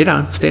 "All right, stay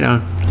down.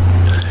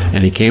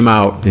 And he came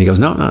out, and he goes,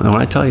 no,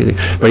 I tell you.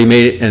 But he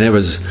made it, and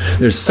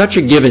there's such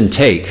a give and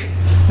take.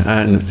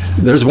 And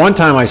there's one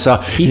time I saw,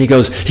 and he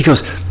goes,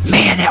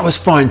 "Man, that was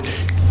fun.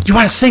 You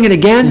want to sing it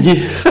again?"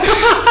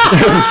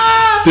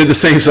 Did the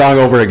same song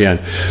over again.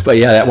 But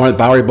yeah, that one at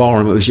Bowery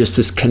Ballroom, it was just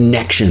this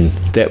connection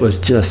that was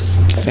just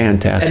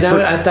fantastic.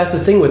 And that's the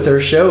thing with their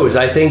shows.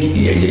 I think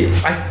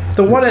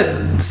the one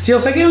at Steel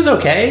Psychic, it was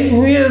okay.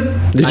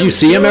 Did you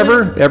see him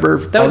ever? That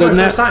was my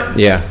first time.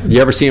 Yeah. Did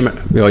you ever see him?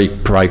 Well, you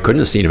probably couldn't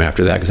have seen him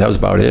after that because that was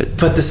about it.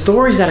 But the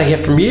stories that I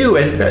get from you,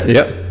 and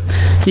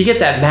you get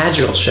that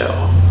magical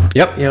show.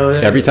 Yep.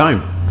 Every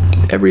time.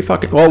 Every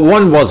fucking. Well,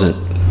 one wasn't.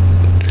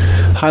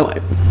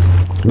 Highline.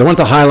 The one at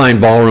the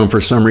Highline Ballroom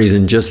for some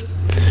reason just.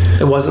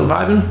 It wasn't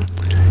vibing?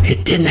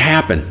 It didn't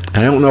happen.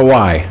 I don't know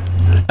why.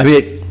 I mean,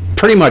 it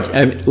pretty much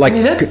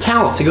that's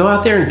talent to go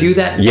out there and do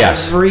that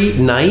every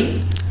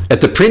night.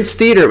 At the Prince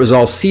Theater, it was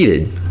all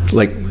seated,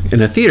 like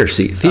in a theater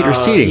seating.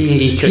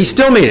 He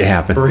still made it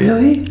happen.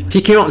 Really?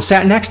 He came out and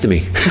sat next to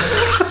me.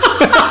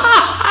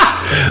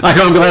 I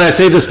go, "I'm glad I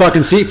saved this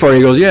fucking seat for you."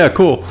 He goes, "Yeah,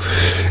 cool."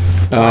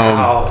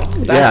 Wow,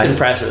 that's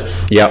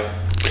impressive. Yep.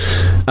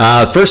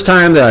 First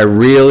time that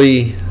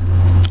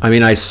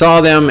I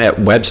saw them at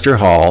Webster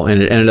Hall,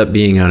 and it ended up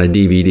being on a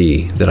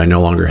DVD that I no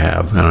longer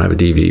have. I don't have a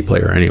DVD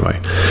player anyway.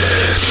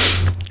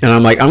 And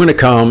I'm like, I'm going to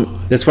come.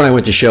 That's when I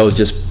went to shows,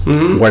 just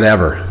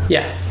whatever.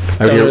 Yeah.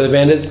 Know where the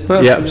band is? Well,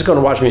 I'm just going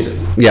to watch music.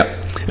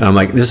 Yep. And I'm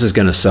like, this is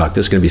going to suck.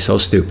 This is going to be so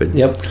stupid.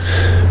 Yep.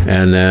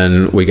 And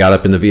then we got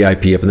up in the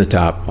VIP up in the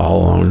top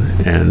all alone,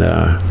 and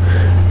the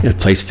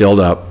place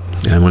filled up.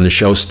 And when the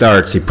show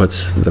starts, he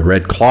puts the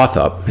red cloth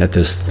up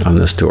on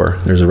this tour.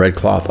 There's a red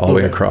cloth all the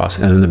way across,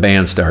 and then the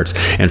band starts.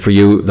 And for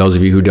those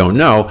of you who don't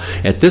know,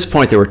 at this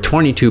point there were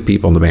 22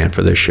 people in the band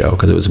for this show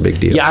because it was a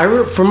big deal.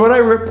 Yeah, from what I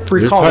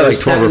recall, there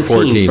was like 12 or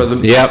 14. For the,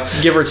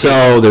 give or take.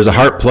 So there's a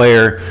harp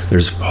player,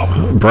 there's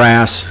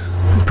brass,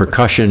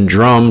 percussion,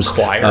 drums,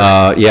 choir.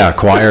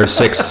 Choir,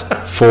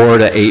 4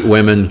 to 8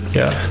 women.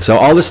 Yeah. So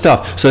all this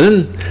stuff. So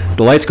then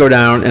the lights go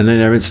down, and then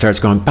everything starts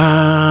going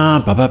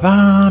ba ba ba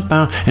ba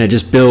ba, and it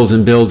just builds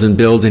and builds and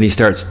builds, and he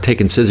starts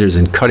taking scissors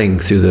and cutting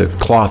through the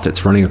cloth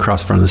that's running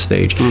across the front of the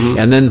stage.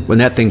 And then when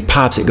that thing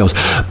pops, it goes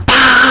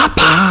pop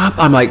pop.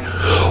 I'm like,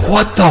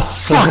 what the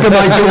fuck am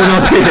I doing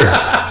up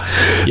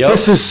here?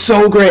 This is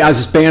so great.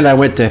 This band I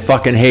went to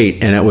fucking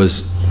hate, and it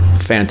was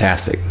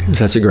fantastic.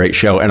 Such a great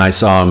show, and I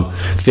saw him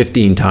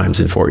 15 times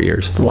in 4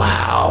 years.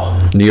 Wow.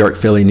 New York,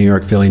 Philly, New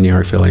York, Philly, New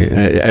York, Philly.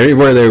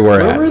 Everywhere they were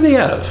at. Where were they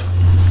out of?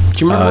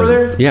 Do you remember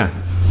where they're? Yeah.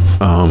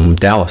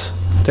 Dallas.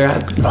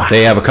 Wow.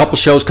 They have a couple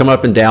shows come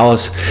up in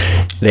Dallas.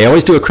 They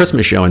always do a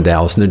Christmas show in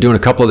Dallas, and they're doing a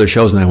couple other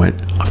shows, and I went,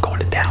 I'm going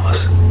to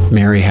Dallas.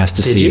 Mary has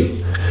to see. Did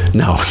you?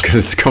 No,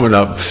 because it's coming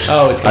up.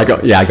 Oh, it's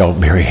coming. I go,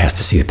 Mary has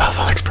to see the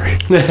Polyphonic Spree.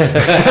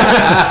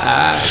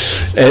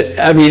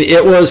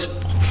 It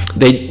was...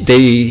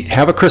 They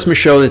have a Christmas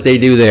show that they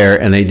do there,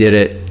 and they did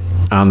it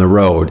on the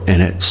road,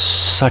 and it's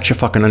such a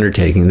fucking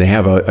undertaking. They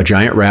have a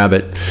giant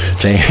rabbit.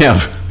 They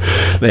have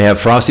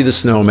Frosty the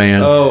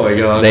Snowman. Oh my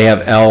God. They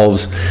have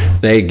elves.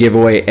 They give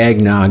away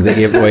eggnog. They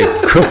give away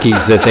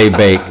cookies that they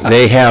bake.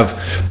 They have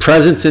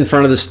presents in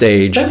front of the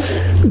stage.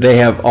 They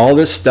have all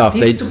this stuff.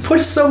 They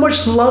put so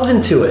much love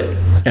into it,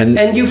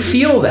 and you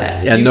feel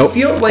that. And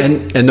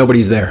and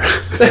nobody's there.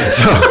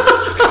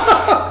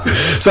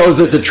 So it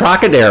was at the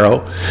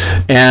Trocadero,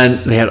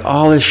 and they had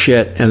all this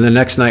shit, and the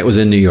next night was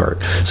in New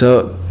York.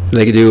 So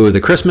they do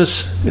the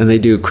Christmas, and they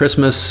do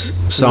Christmas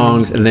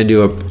songs, and they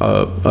do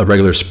a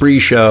regular spree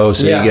show,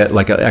 so you get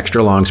like an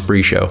extra long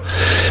spree show.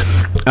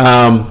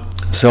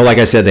 So like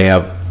I said, they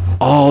have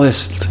all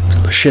this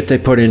shit they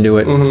put into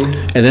it,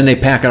 and then they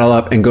pack it all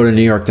up and go to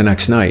New York the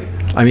next night.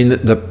 I mean,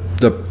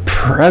 the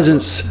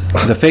presents,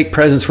 the fake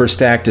presents were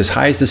stacked as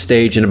high as the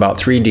stage and about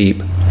 3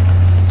 deep.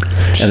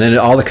 And then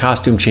all the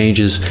costume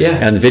changes,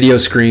 and the video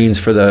screens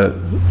for the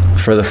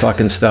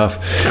fucking stuff,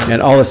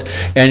 and all this.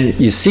 And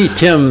you see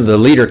Tim, the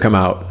leader, come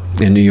out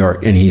in New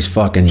York, and he's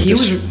fucking. He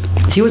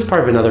was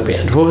part of another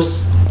band. What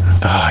was?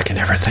 I can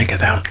never think of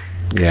them.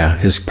 Yeah,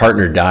 his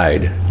partner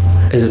died.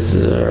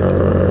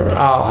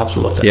 I'll have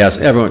to look that up. Yes,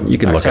 everyone, you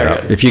can look it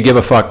up. If you give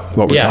a fuck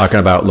what we're talking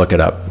about, look it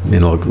up.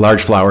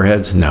 Large Flower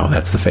Heads? No,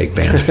 that's the fake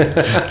band.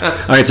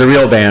 I mean, it's a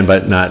real band,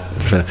 but not.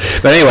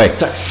 But anyway,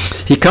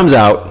 he comes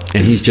out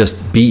and he's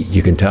just beat,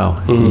 you can tell.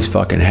 He's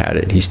fucking had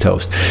it. He's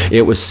toast.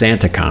 It was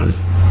SantaCon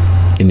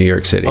in New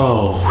York City.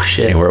 Oh,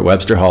 shit. And we're at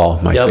Webster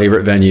Hall, my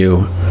favorite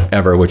venue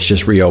ever, which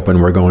just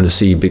reopened. We're going to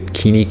see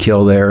Bikini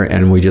Kill there,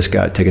 and we just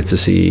got tickets to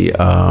see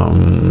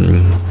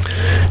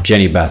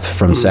Jenny Beth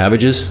from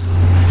Savages.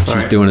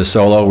 She's doing a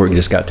solo. We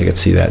just got tickets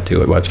to see that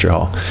too at Webster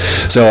Hall.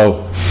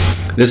 So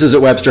this is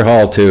at Webster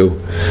Hall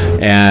too,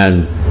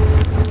 and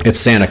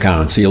it's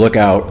SantaCon. So you look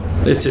out.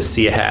 It's just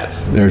sea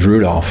hats. There's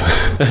Rudolph.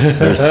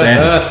 There's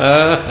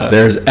Santa.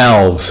 There's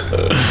elves,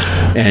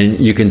 and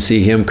you can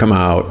see him come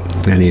out,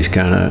 and he's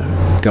kind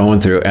of going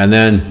through. And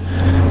then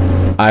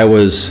I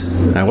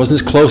wasn't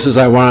as close as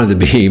I wanted to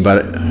be,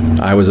 but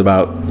I was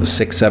about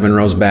 6-7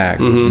 rows back,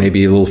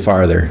 maybe a little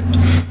farther.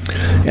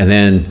 And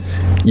then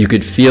you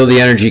could feel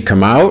the energy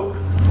come out,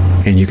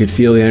 and you could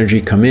feel the energy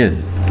come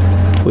in.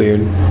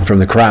 Weird. From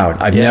the crowd.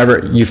 I've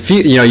never, you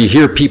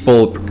hear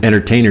people,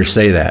 entertainers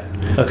say that.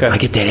 Okay. I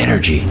get that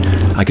energy.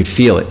 I could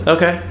feel it.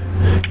 Okay.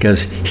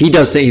 Because he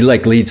does, he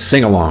like leads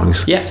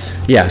sing-alongs.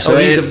 Yes. Yeah. So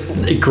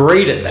he's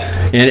great at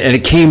that. And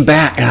it came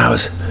back, and I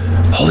was,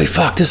 holy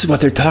fuck, this is what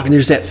they're talking.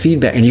 There's that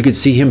feedback. And you could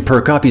see him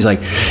perk up. He's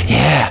like,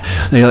 yeah.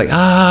 And they're like,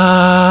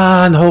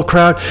 and the whole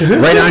crowd,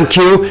 right on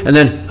cue. And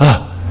then,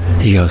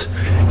 he goes,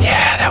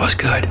 yeah, that was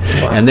good.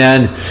 Wow. And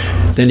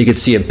then you could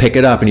see him pick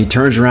it up, and he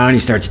turns around, he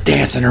starts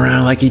dancing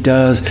around like he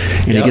does,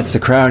 and he gets the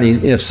crowd.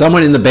 And if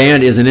someone in the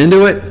band isn't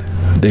into it,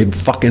 they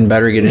fucking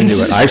better get into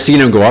it. I've seen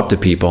him go up to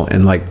people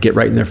and like get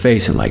right in their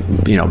face and like,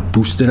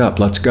 boost it up.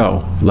 Let's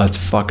go. Let's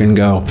fucking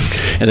go.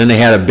 And then they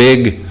had a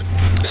big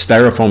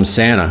styrofoam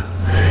Santa,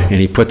 and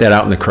he put that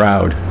out in the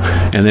crowd,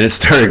 and then it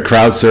started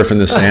crowd surfing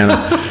the Santa.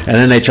 And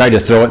then they tried to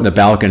throw it in the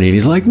balcony, and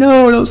he's like,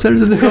 no, send it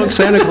to the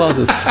Santa Claus.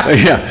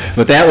 Yeah,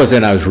 but that was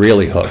it. I was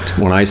really hooked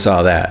when I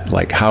saw that,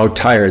 like how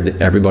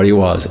tired everybody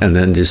was, and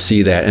then to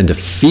see that and to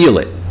feel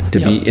it, to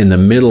be in the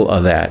middle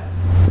of that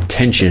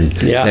tension,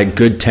 that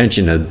good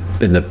tension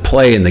in the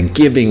play and the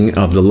giving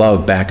of the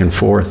love back and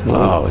forth.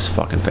 Oh, it was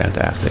fucking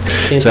fantastic.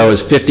 So it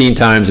was 15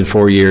 times in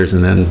 4 years,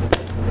 and then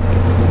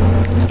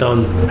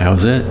done. That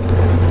was it.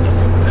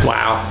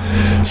 Wow.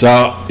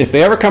 So if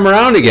they ever come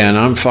around again,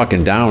 I'm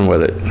fucking down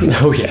with it.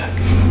 Oh yeah,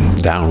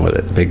 down with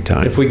it, big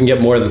time. If we can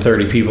get more than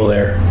 30 people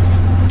there.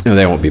 No,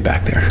 they won't be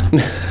back there.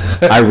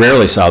 I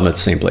rarely saw them at the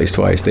same place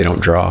twice. They don't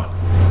draw.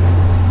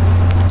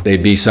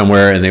 They'd be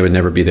somewhere and they would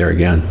never be there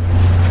again.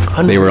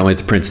 They were only at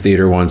the Prince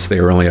Theater once. They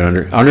were only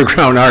at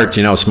Underground Arts.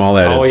 You know how small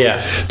that is. Oh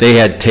yeah. They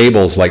had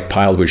tables like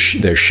piled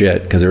with their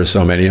shit because there were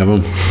so many of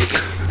them.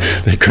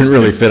 They couldn't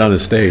really fit on the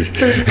stage.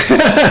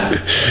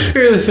 You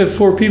really fit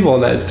 4 people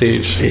on that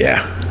stage.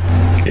 Yeah.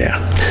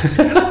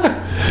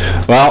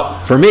 Well,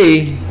 for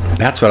me,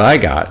 that's what I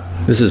got.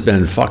 This has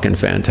been fucking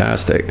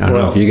fantastic. I don't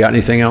know if you got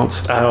anything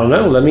else. I don't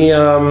know. Let me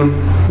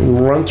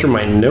run through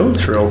my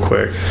notes real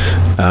quick.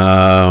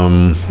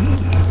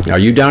 Are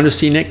you down to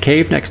see Nick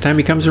Cave next time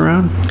he comes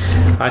around?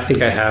 I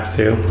think I have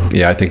to.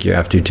 Yeah, I think you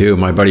have to too.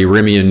 My buddy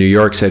Remy in New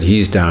York said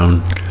he's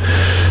down.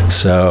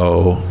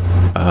 So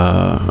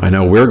I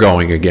know we're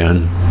going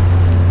again.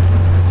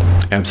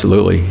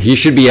 Absolutely. He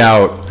should be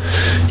out.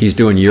 He's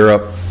doing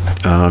Europe.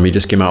 He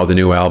just came out with a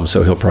new album,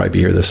 so he'll probably be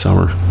here this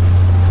summer.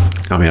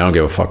 I mean, I don't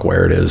give a fuck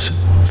where it is,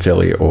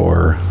 Philly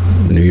or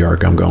New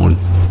York, I'm going.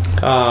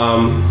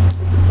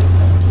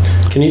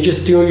 Can you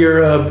just do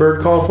your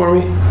bird call for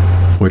me?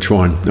 Which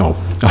one? Oh.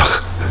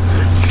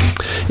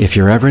 If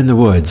you're ever in the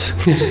woods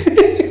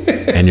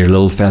and your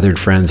little feathered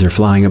friends are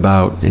flying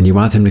about and you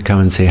want them to come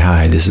and say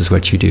hi, this is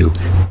what you do.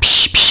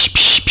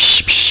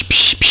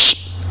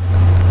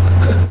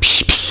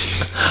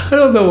 I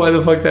don't know why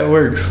the fuck that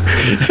works.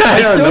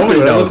 I still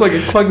do it. I look like a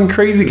fucking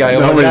crazy guy.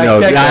 Nobody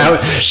knows.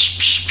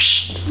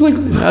 Like,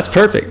 that's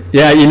perfect.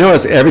 Yeah, you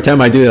notice every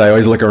time I do it, I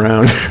always look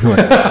around.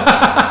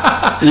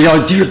 You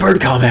go, do your bird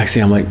call,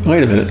 Maxie. I'm like,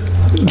 wait a minute.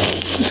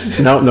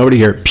 No, nobody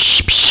here.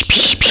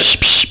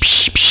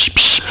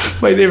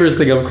 My neighbors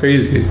think I'm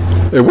crazy.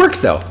 It works,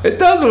 though. It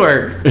does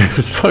work.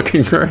 It's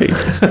fucking great.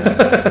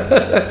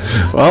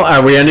 Well,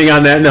 are we ending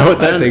on that note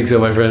then? I think so,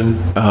 my friend.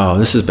 Oh,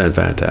 this has been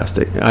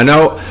fantastic. I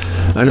know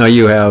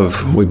you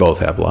have, we both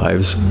have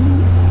lives.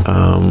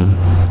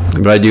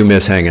 But I do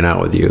miss hanging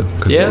out with you.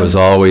 Yeah. It was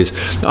always,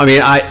 I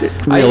mean,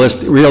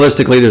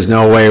 realistically, there's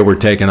no way we're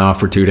taking off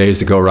for 2 days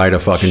to go ride a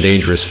fucking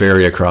dangerous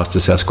ferry across the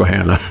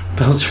Susquehanna.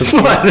 Those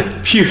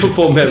are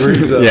beautiful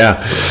memories.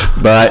 Yeah.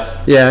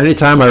 But, yeah,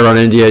 anytime I run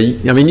into you,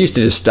 I mean, you used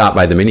to just stop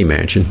by the mini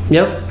mansion.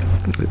 Yep.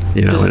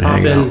 You know, just and pop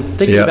hang in, out.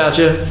 thinking about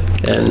you.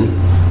 And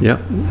Yep.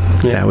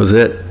 That was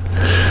it.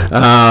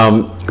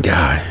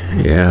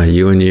 Yeah,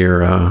 you and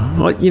your,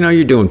 well, you know,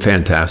 you're doing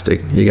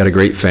fantastic. You got a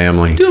great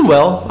family. Doing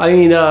well. I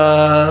mean,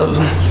 I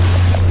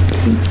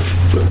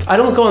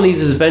don't go on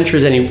these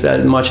adventures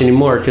much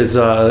anymore because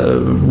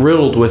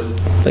riddled with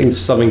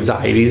some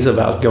anxieties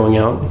about going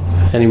out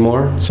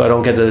anymore, so I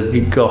don't get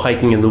to go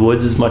hiking in the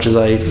woods as much as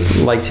I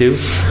like to.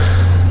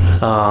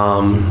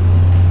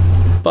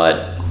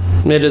 But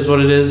it is what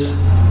it is.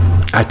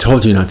 I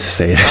told you not to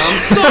say that. I'm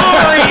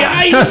sorry,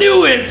 I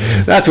knew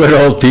it. That's what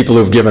old people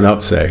who've given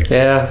up say.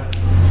 Yeah.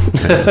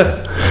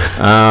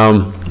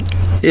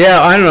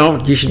 Yeah, I don't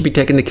know. You should be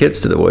taking the kids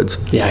to the woods.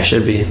 Yeah, I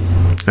should be.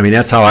 I mean,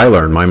 that's how I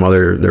learned. My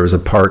mother, there was a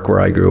park where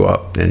I grew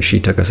up, and she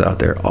took us out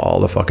there all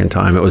the fucking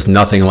time. It was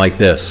nothing like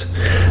this.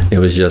 It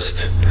was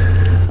just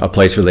a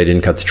place where they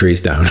didn't cut the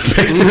trees down,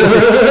 basically,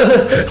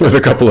 with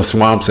a couple of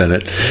swamps in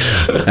it.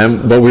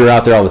 But we were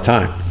out there all the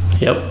time.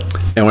 Yep.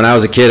 And when I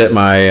was a kid at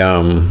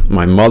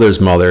my mother's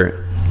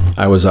mother,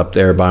 I was up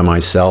there by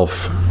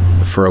myself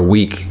for a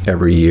week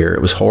every year.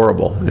 It was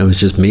horrible. It was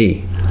just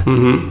me.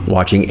 Mm-hmm.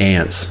 Watching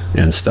ants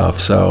and stuff.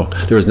 So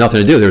there was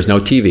nothing to do. There was no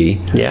TV.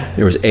 Yeah.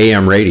 There was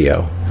AM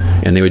radio,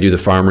 and they would do the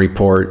farm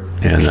report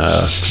and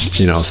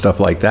stuff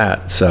like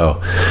that. So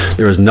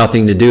there was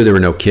nothing to do. There were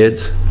no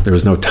kids. There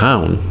was no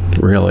town,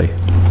 really.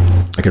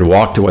 I could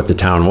walk to what the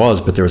town was,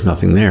 but there was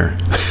nothing there.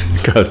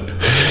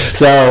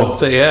 So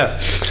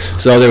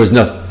there was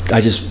nothing.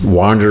 I just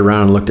wandered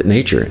around and looked at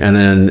nature, and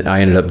then I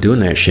ended up doing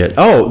that shit.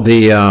 Oh,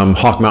 the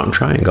Hawk Mountain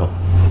Triangle.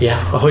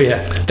 Yeah. Oh,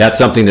 yeah. That's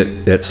something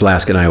that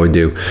Slask and I would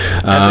do.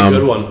 That's a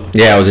good one.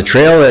 Yeah, it was a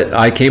trail that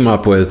I came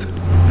up with.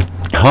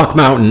 Hawk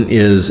Mountain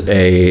is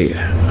a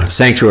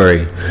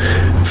sanctuary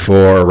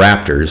for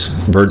raptors,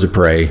 birds of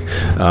prey.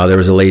 There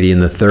was a lady in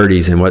the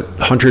 30s, and what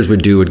hunters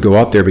would do would go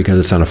up there because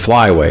it's on a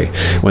flyway.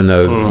 When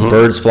the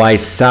birds fly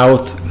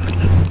south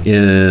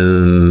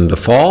in the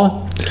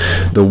fall,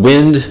 the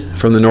wind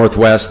from the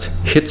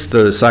northwest hits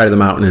the side of the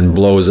mountain and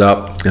blows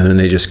up, and then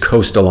they just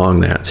coast along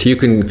that. So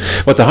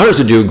what the hunters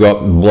would do, go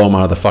up and blow them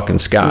out of the fucking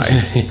sky.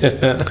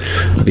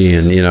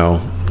 Being,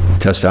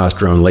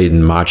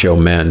 testosterone-laden macho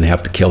men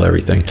have to kill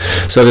everything.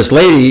 So this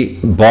lady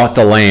bought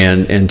the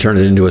land and turned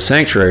it into a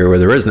sanctuary where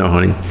there is no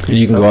hunting. And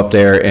you can go up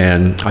there,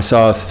 and I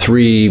saw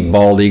 3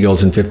 bald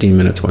eagles in 15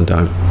 minutes one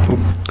time.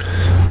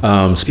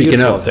 Speaking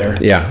Beautiful of, up there.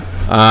 Yeah.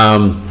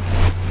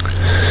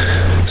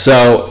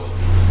 So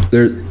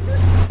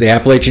the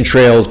Appalachian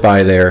Trail is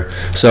by there.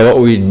 So what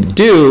we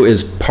do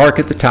is park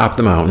at the top of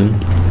the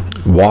mountain,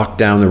 walk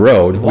down the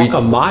road. Walk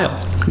a mile.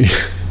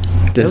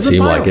 Didn't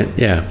seem like it.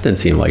 Yeah, didn't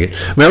seem like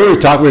it. Remember we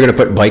talked we were going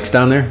to put bikes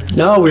down there?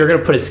 No, we were going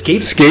to put a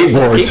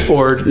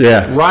skateboard.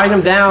 Yeah. Ride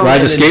them down.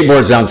 Ride the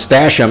skateboards down,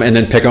 stash them, and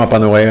then pick them up on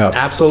the way up.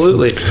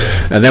 Absolutely.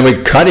 And then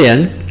we'd cut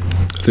in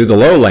through the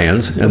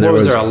lowlands. And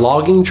was there a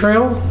logging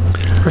trail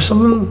or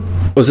something?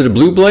 Was it a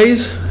Blue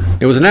Blaze?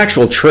 It was an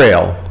actual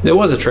trail. It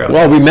was a trail.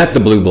 Well, we met the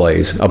Blue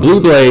Blaze. A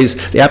Blue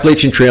Blaze, the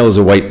Appalachian Trail is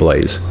a white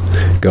blaze.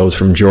 It goes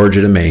from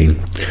Georgia to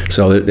Maine.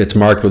 So it's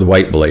marked with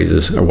white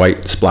blazes, or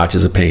white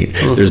splotches of paint.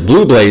 Mm-hmm. There's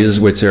Blue Blazes,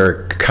 which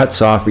are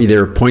cuts off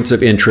either points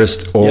of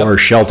interest or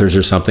shelters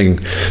or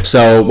something.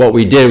 So what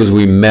we did was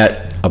we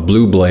met a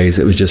Blue Blaze.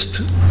 It was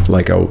just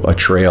like a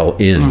trail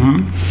in.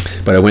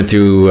 Mm-hmm. But I went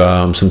through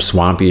some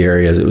swampy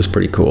areas. It was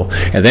pretty cool.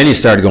 And then you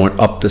started going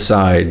up the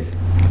side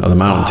of the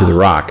mountain through the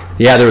rock.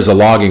 Yeah, there was a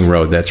logging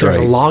road. That's right.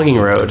 There was a logging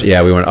road.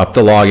 Yeah, we went up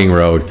the logging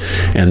road,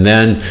 and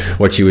then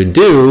what you would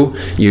do,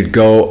 you'd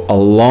go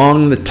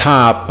along the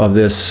top of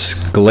this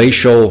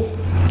glacial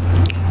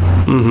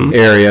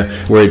area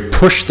where it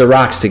pushed the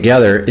rocks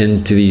together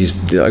into these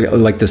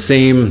like the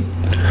same.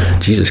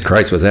 Jesus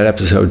Christ, was that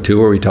episode 2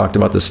 where we talked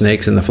about the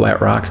snakes and the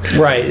flat rocks?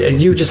 Right,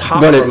 you just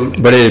hop but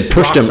it had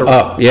pushed them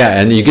up. Yeah,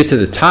 and you get to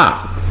the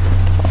top.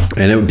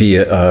 And it would be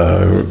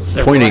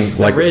pointing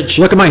like, ridge.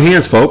 Look at my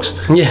hands, folks.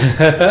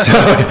 Yeah. So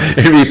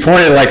it'd be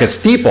pointed like a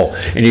steeple,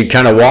 and you'd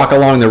kind of walk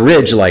along the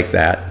ridge like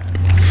that.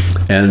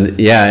 And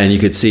and you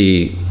could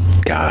see,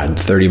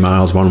 30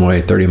 miles one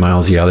way, 30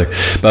 miles the other.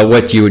 But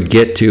what you would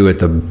get to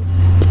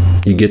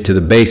you get to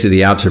the base of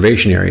the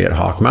observation area at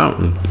Hawk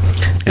Mountain.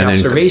 And the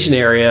observation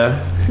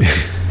area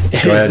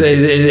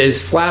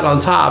is flat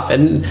on top,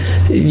 and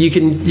you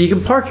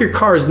can park your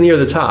cars near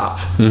the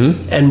top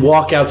and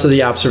walk out to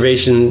the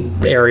observation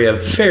area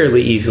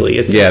fairly easily.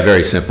 It's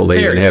very simple.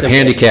 They have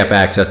handicap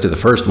access to the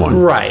first one.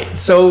 Right.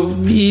 So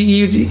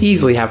you'd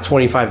easily have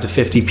 25 to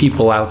 50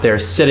 people out there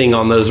sitting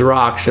on those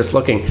rocks just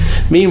looking.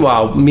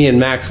 Meanwhile, me and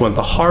Max went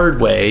the hard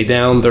way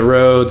down the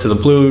road to the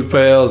Blue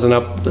Trails and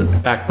up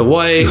back the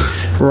way,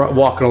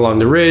 walking along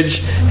the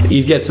ridge.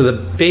 You'd get to the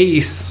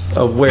base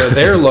of where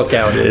their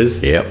lookout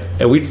is. Yep.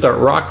 And we'd start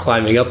rock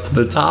climbing up to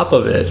the top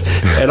of it.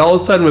 And all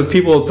of a sudden, with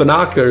people with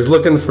binoculars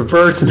looking for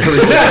birds and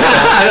everything,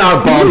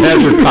 our bald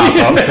heads would pop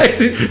up.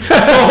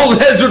 Bald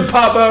heads would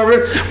pop out.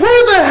 Where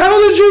the hell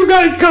did you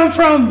guys come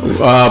from?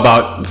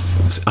 About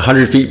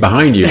 100 feet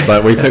behind you,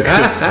 but we took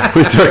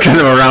kind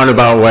of a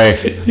roundabout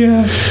way.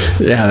 Yeah.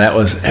 Yeah,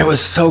 it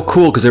was so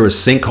cool because there was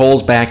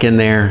sinkholes back in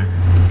there.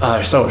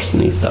 There's so much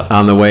neat stuff.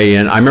 On the way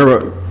in. I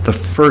remember the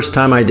first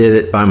time I did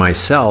it by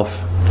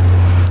myself,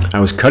 I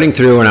was cutting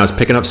through and I was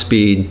picking up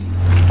speed,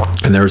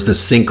 and there was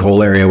this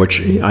sinkhole area, which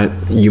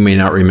you may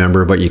not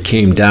remember, but you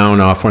came down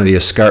off one of the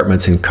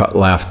escarpments and cut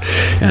left,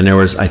 and there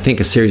was, I think,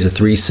 a series of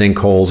 3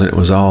 sinkholes, and it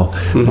was all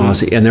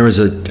mossy. And there was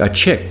a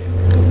chick,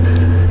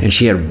 and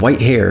she had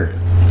white hair,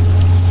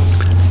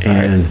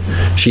 and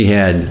she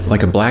had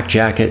like a black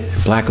jacket,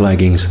 black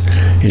leggings,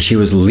 and she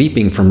was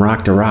leaping from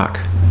rock to rock,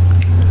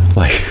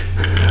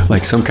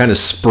 like some kind of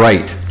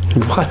sprite.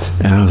 What?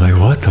 And I was like,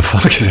 what the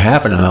fuck is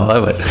happening? I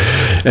love it.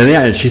 And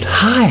yeah, and she's,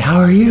 hi, how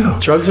are you?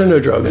 Drugs or no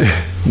drugs?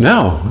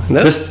 No,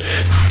 just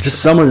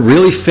someone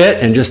really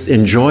fit and just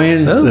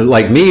enjoying,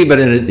 like me, but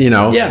in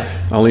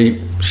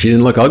only she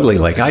didn't look ugly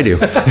like I do.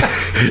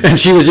 And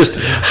she was just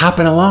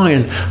hopping along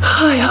and,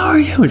 hi, how are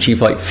you? And she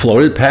like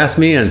floated past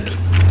me, and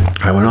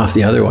I went off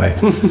the other way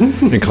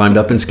and climbed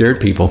up and scared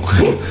people.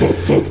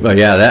 But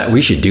yeah,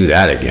 we should do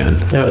that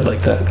again. I would like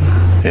that.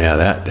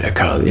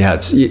 Yeah,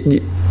 it's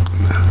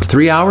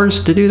 3 hours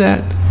to do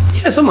that.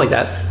 Yeah, something like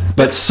that.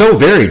 But so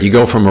varied. You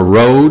go from a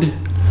road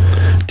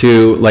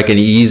to like an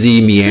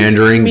easy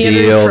meandering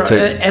deal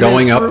to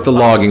going up the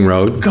logging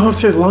road. Going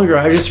through the logging road,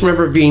 I just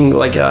remember being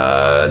like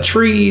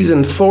trees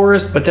and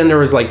forest, but then there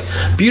was like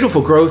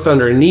beautiful growth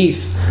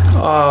underneath,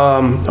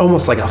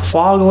 almost like a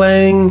fog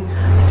laying,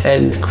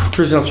 and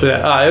cruising up through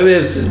that. It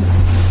was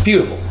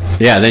beautiful.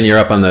 Yeah, then you're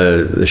up on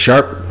the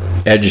sharp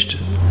edged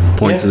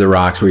points of the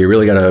rocks where you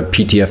really got to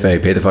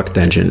PTFA, pay the fuck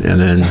attention, and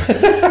then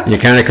you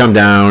kind of come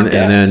down,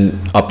 and then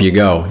up you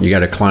go. You got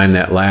to climb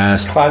that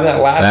last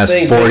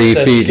thing, 40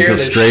 feet to go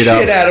straight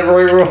up. Shit out of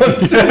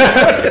everyone's.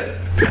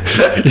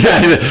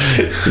 Yeah,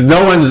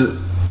 no one's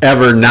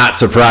ever not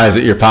surprised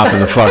that you're popping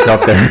the fuck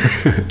up there.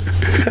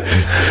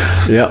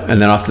 Yep,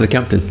 and then off to the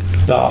Kempton.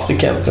 Off to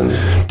Kempton.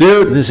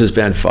 Dude, this has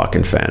been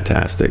fucking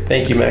fantastic.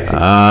 Thank you, Maxie.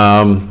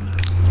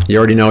 You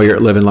already know you're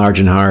at Living Large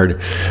and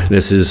Hard.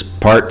 This is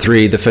part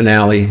 3, the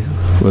finale,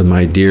 with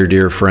my dear,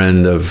 dear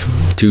friend of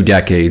 2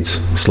 decades,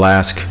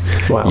 Slask.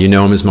 Wow. You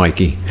know him as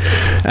Mikey.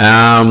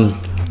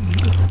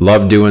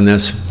 Love doing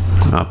this.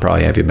 I'll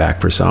probably have you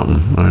back for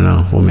something. I don't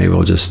know. Well, maybe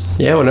we'll just...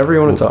 Yeah, whenever you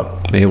want to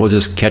talk. Maybe we'll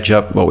just catch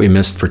up what we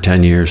missed for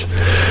 10 years.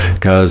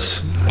 Because,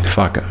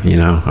 fuck,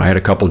 I had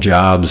a couple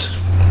jobs.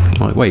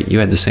 Well, wait, you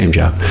had the same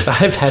job.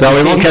 I've had so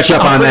we won't catch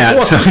up on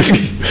that.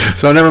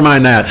 So never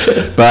mind that.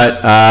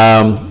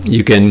 But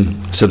you can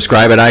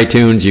subscribe at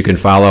iTunes. You can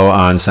follow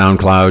on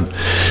SoundCloud.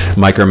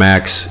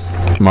 Micromax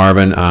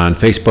Marvin on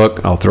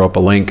Facebook. I'll throw up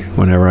a link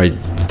whenever I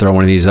throw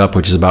one of these up,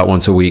 which is about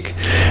once a week.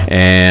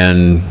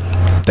 And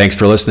thanks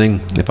for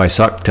listening. If I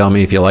suck, tell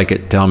me. If you like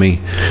it, tell me.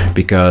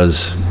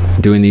 Because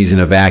doing these in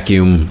a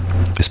vacuum,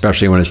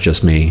 especially when it's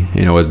just me,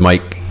 with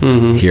Mike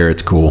here,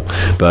 it's cool.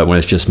 But when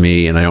it's just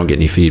me and I don't get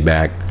any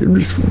feedback, it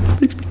just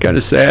makes me kind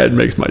of sad,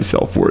 makes my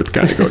self-worth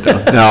kind of go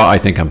down. No, I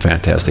think I'm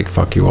fantastic.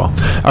 Fuck you all.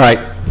 All right.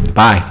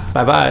 Bye.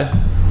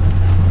 Bye-bye.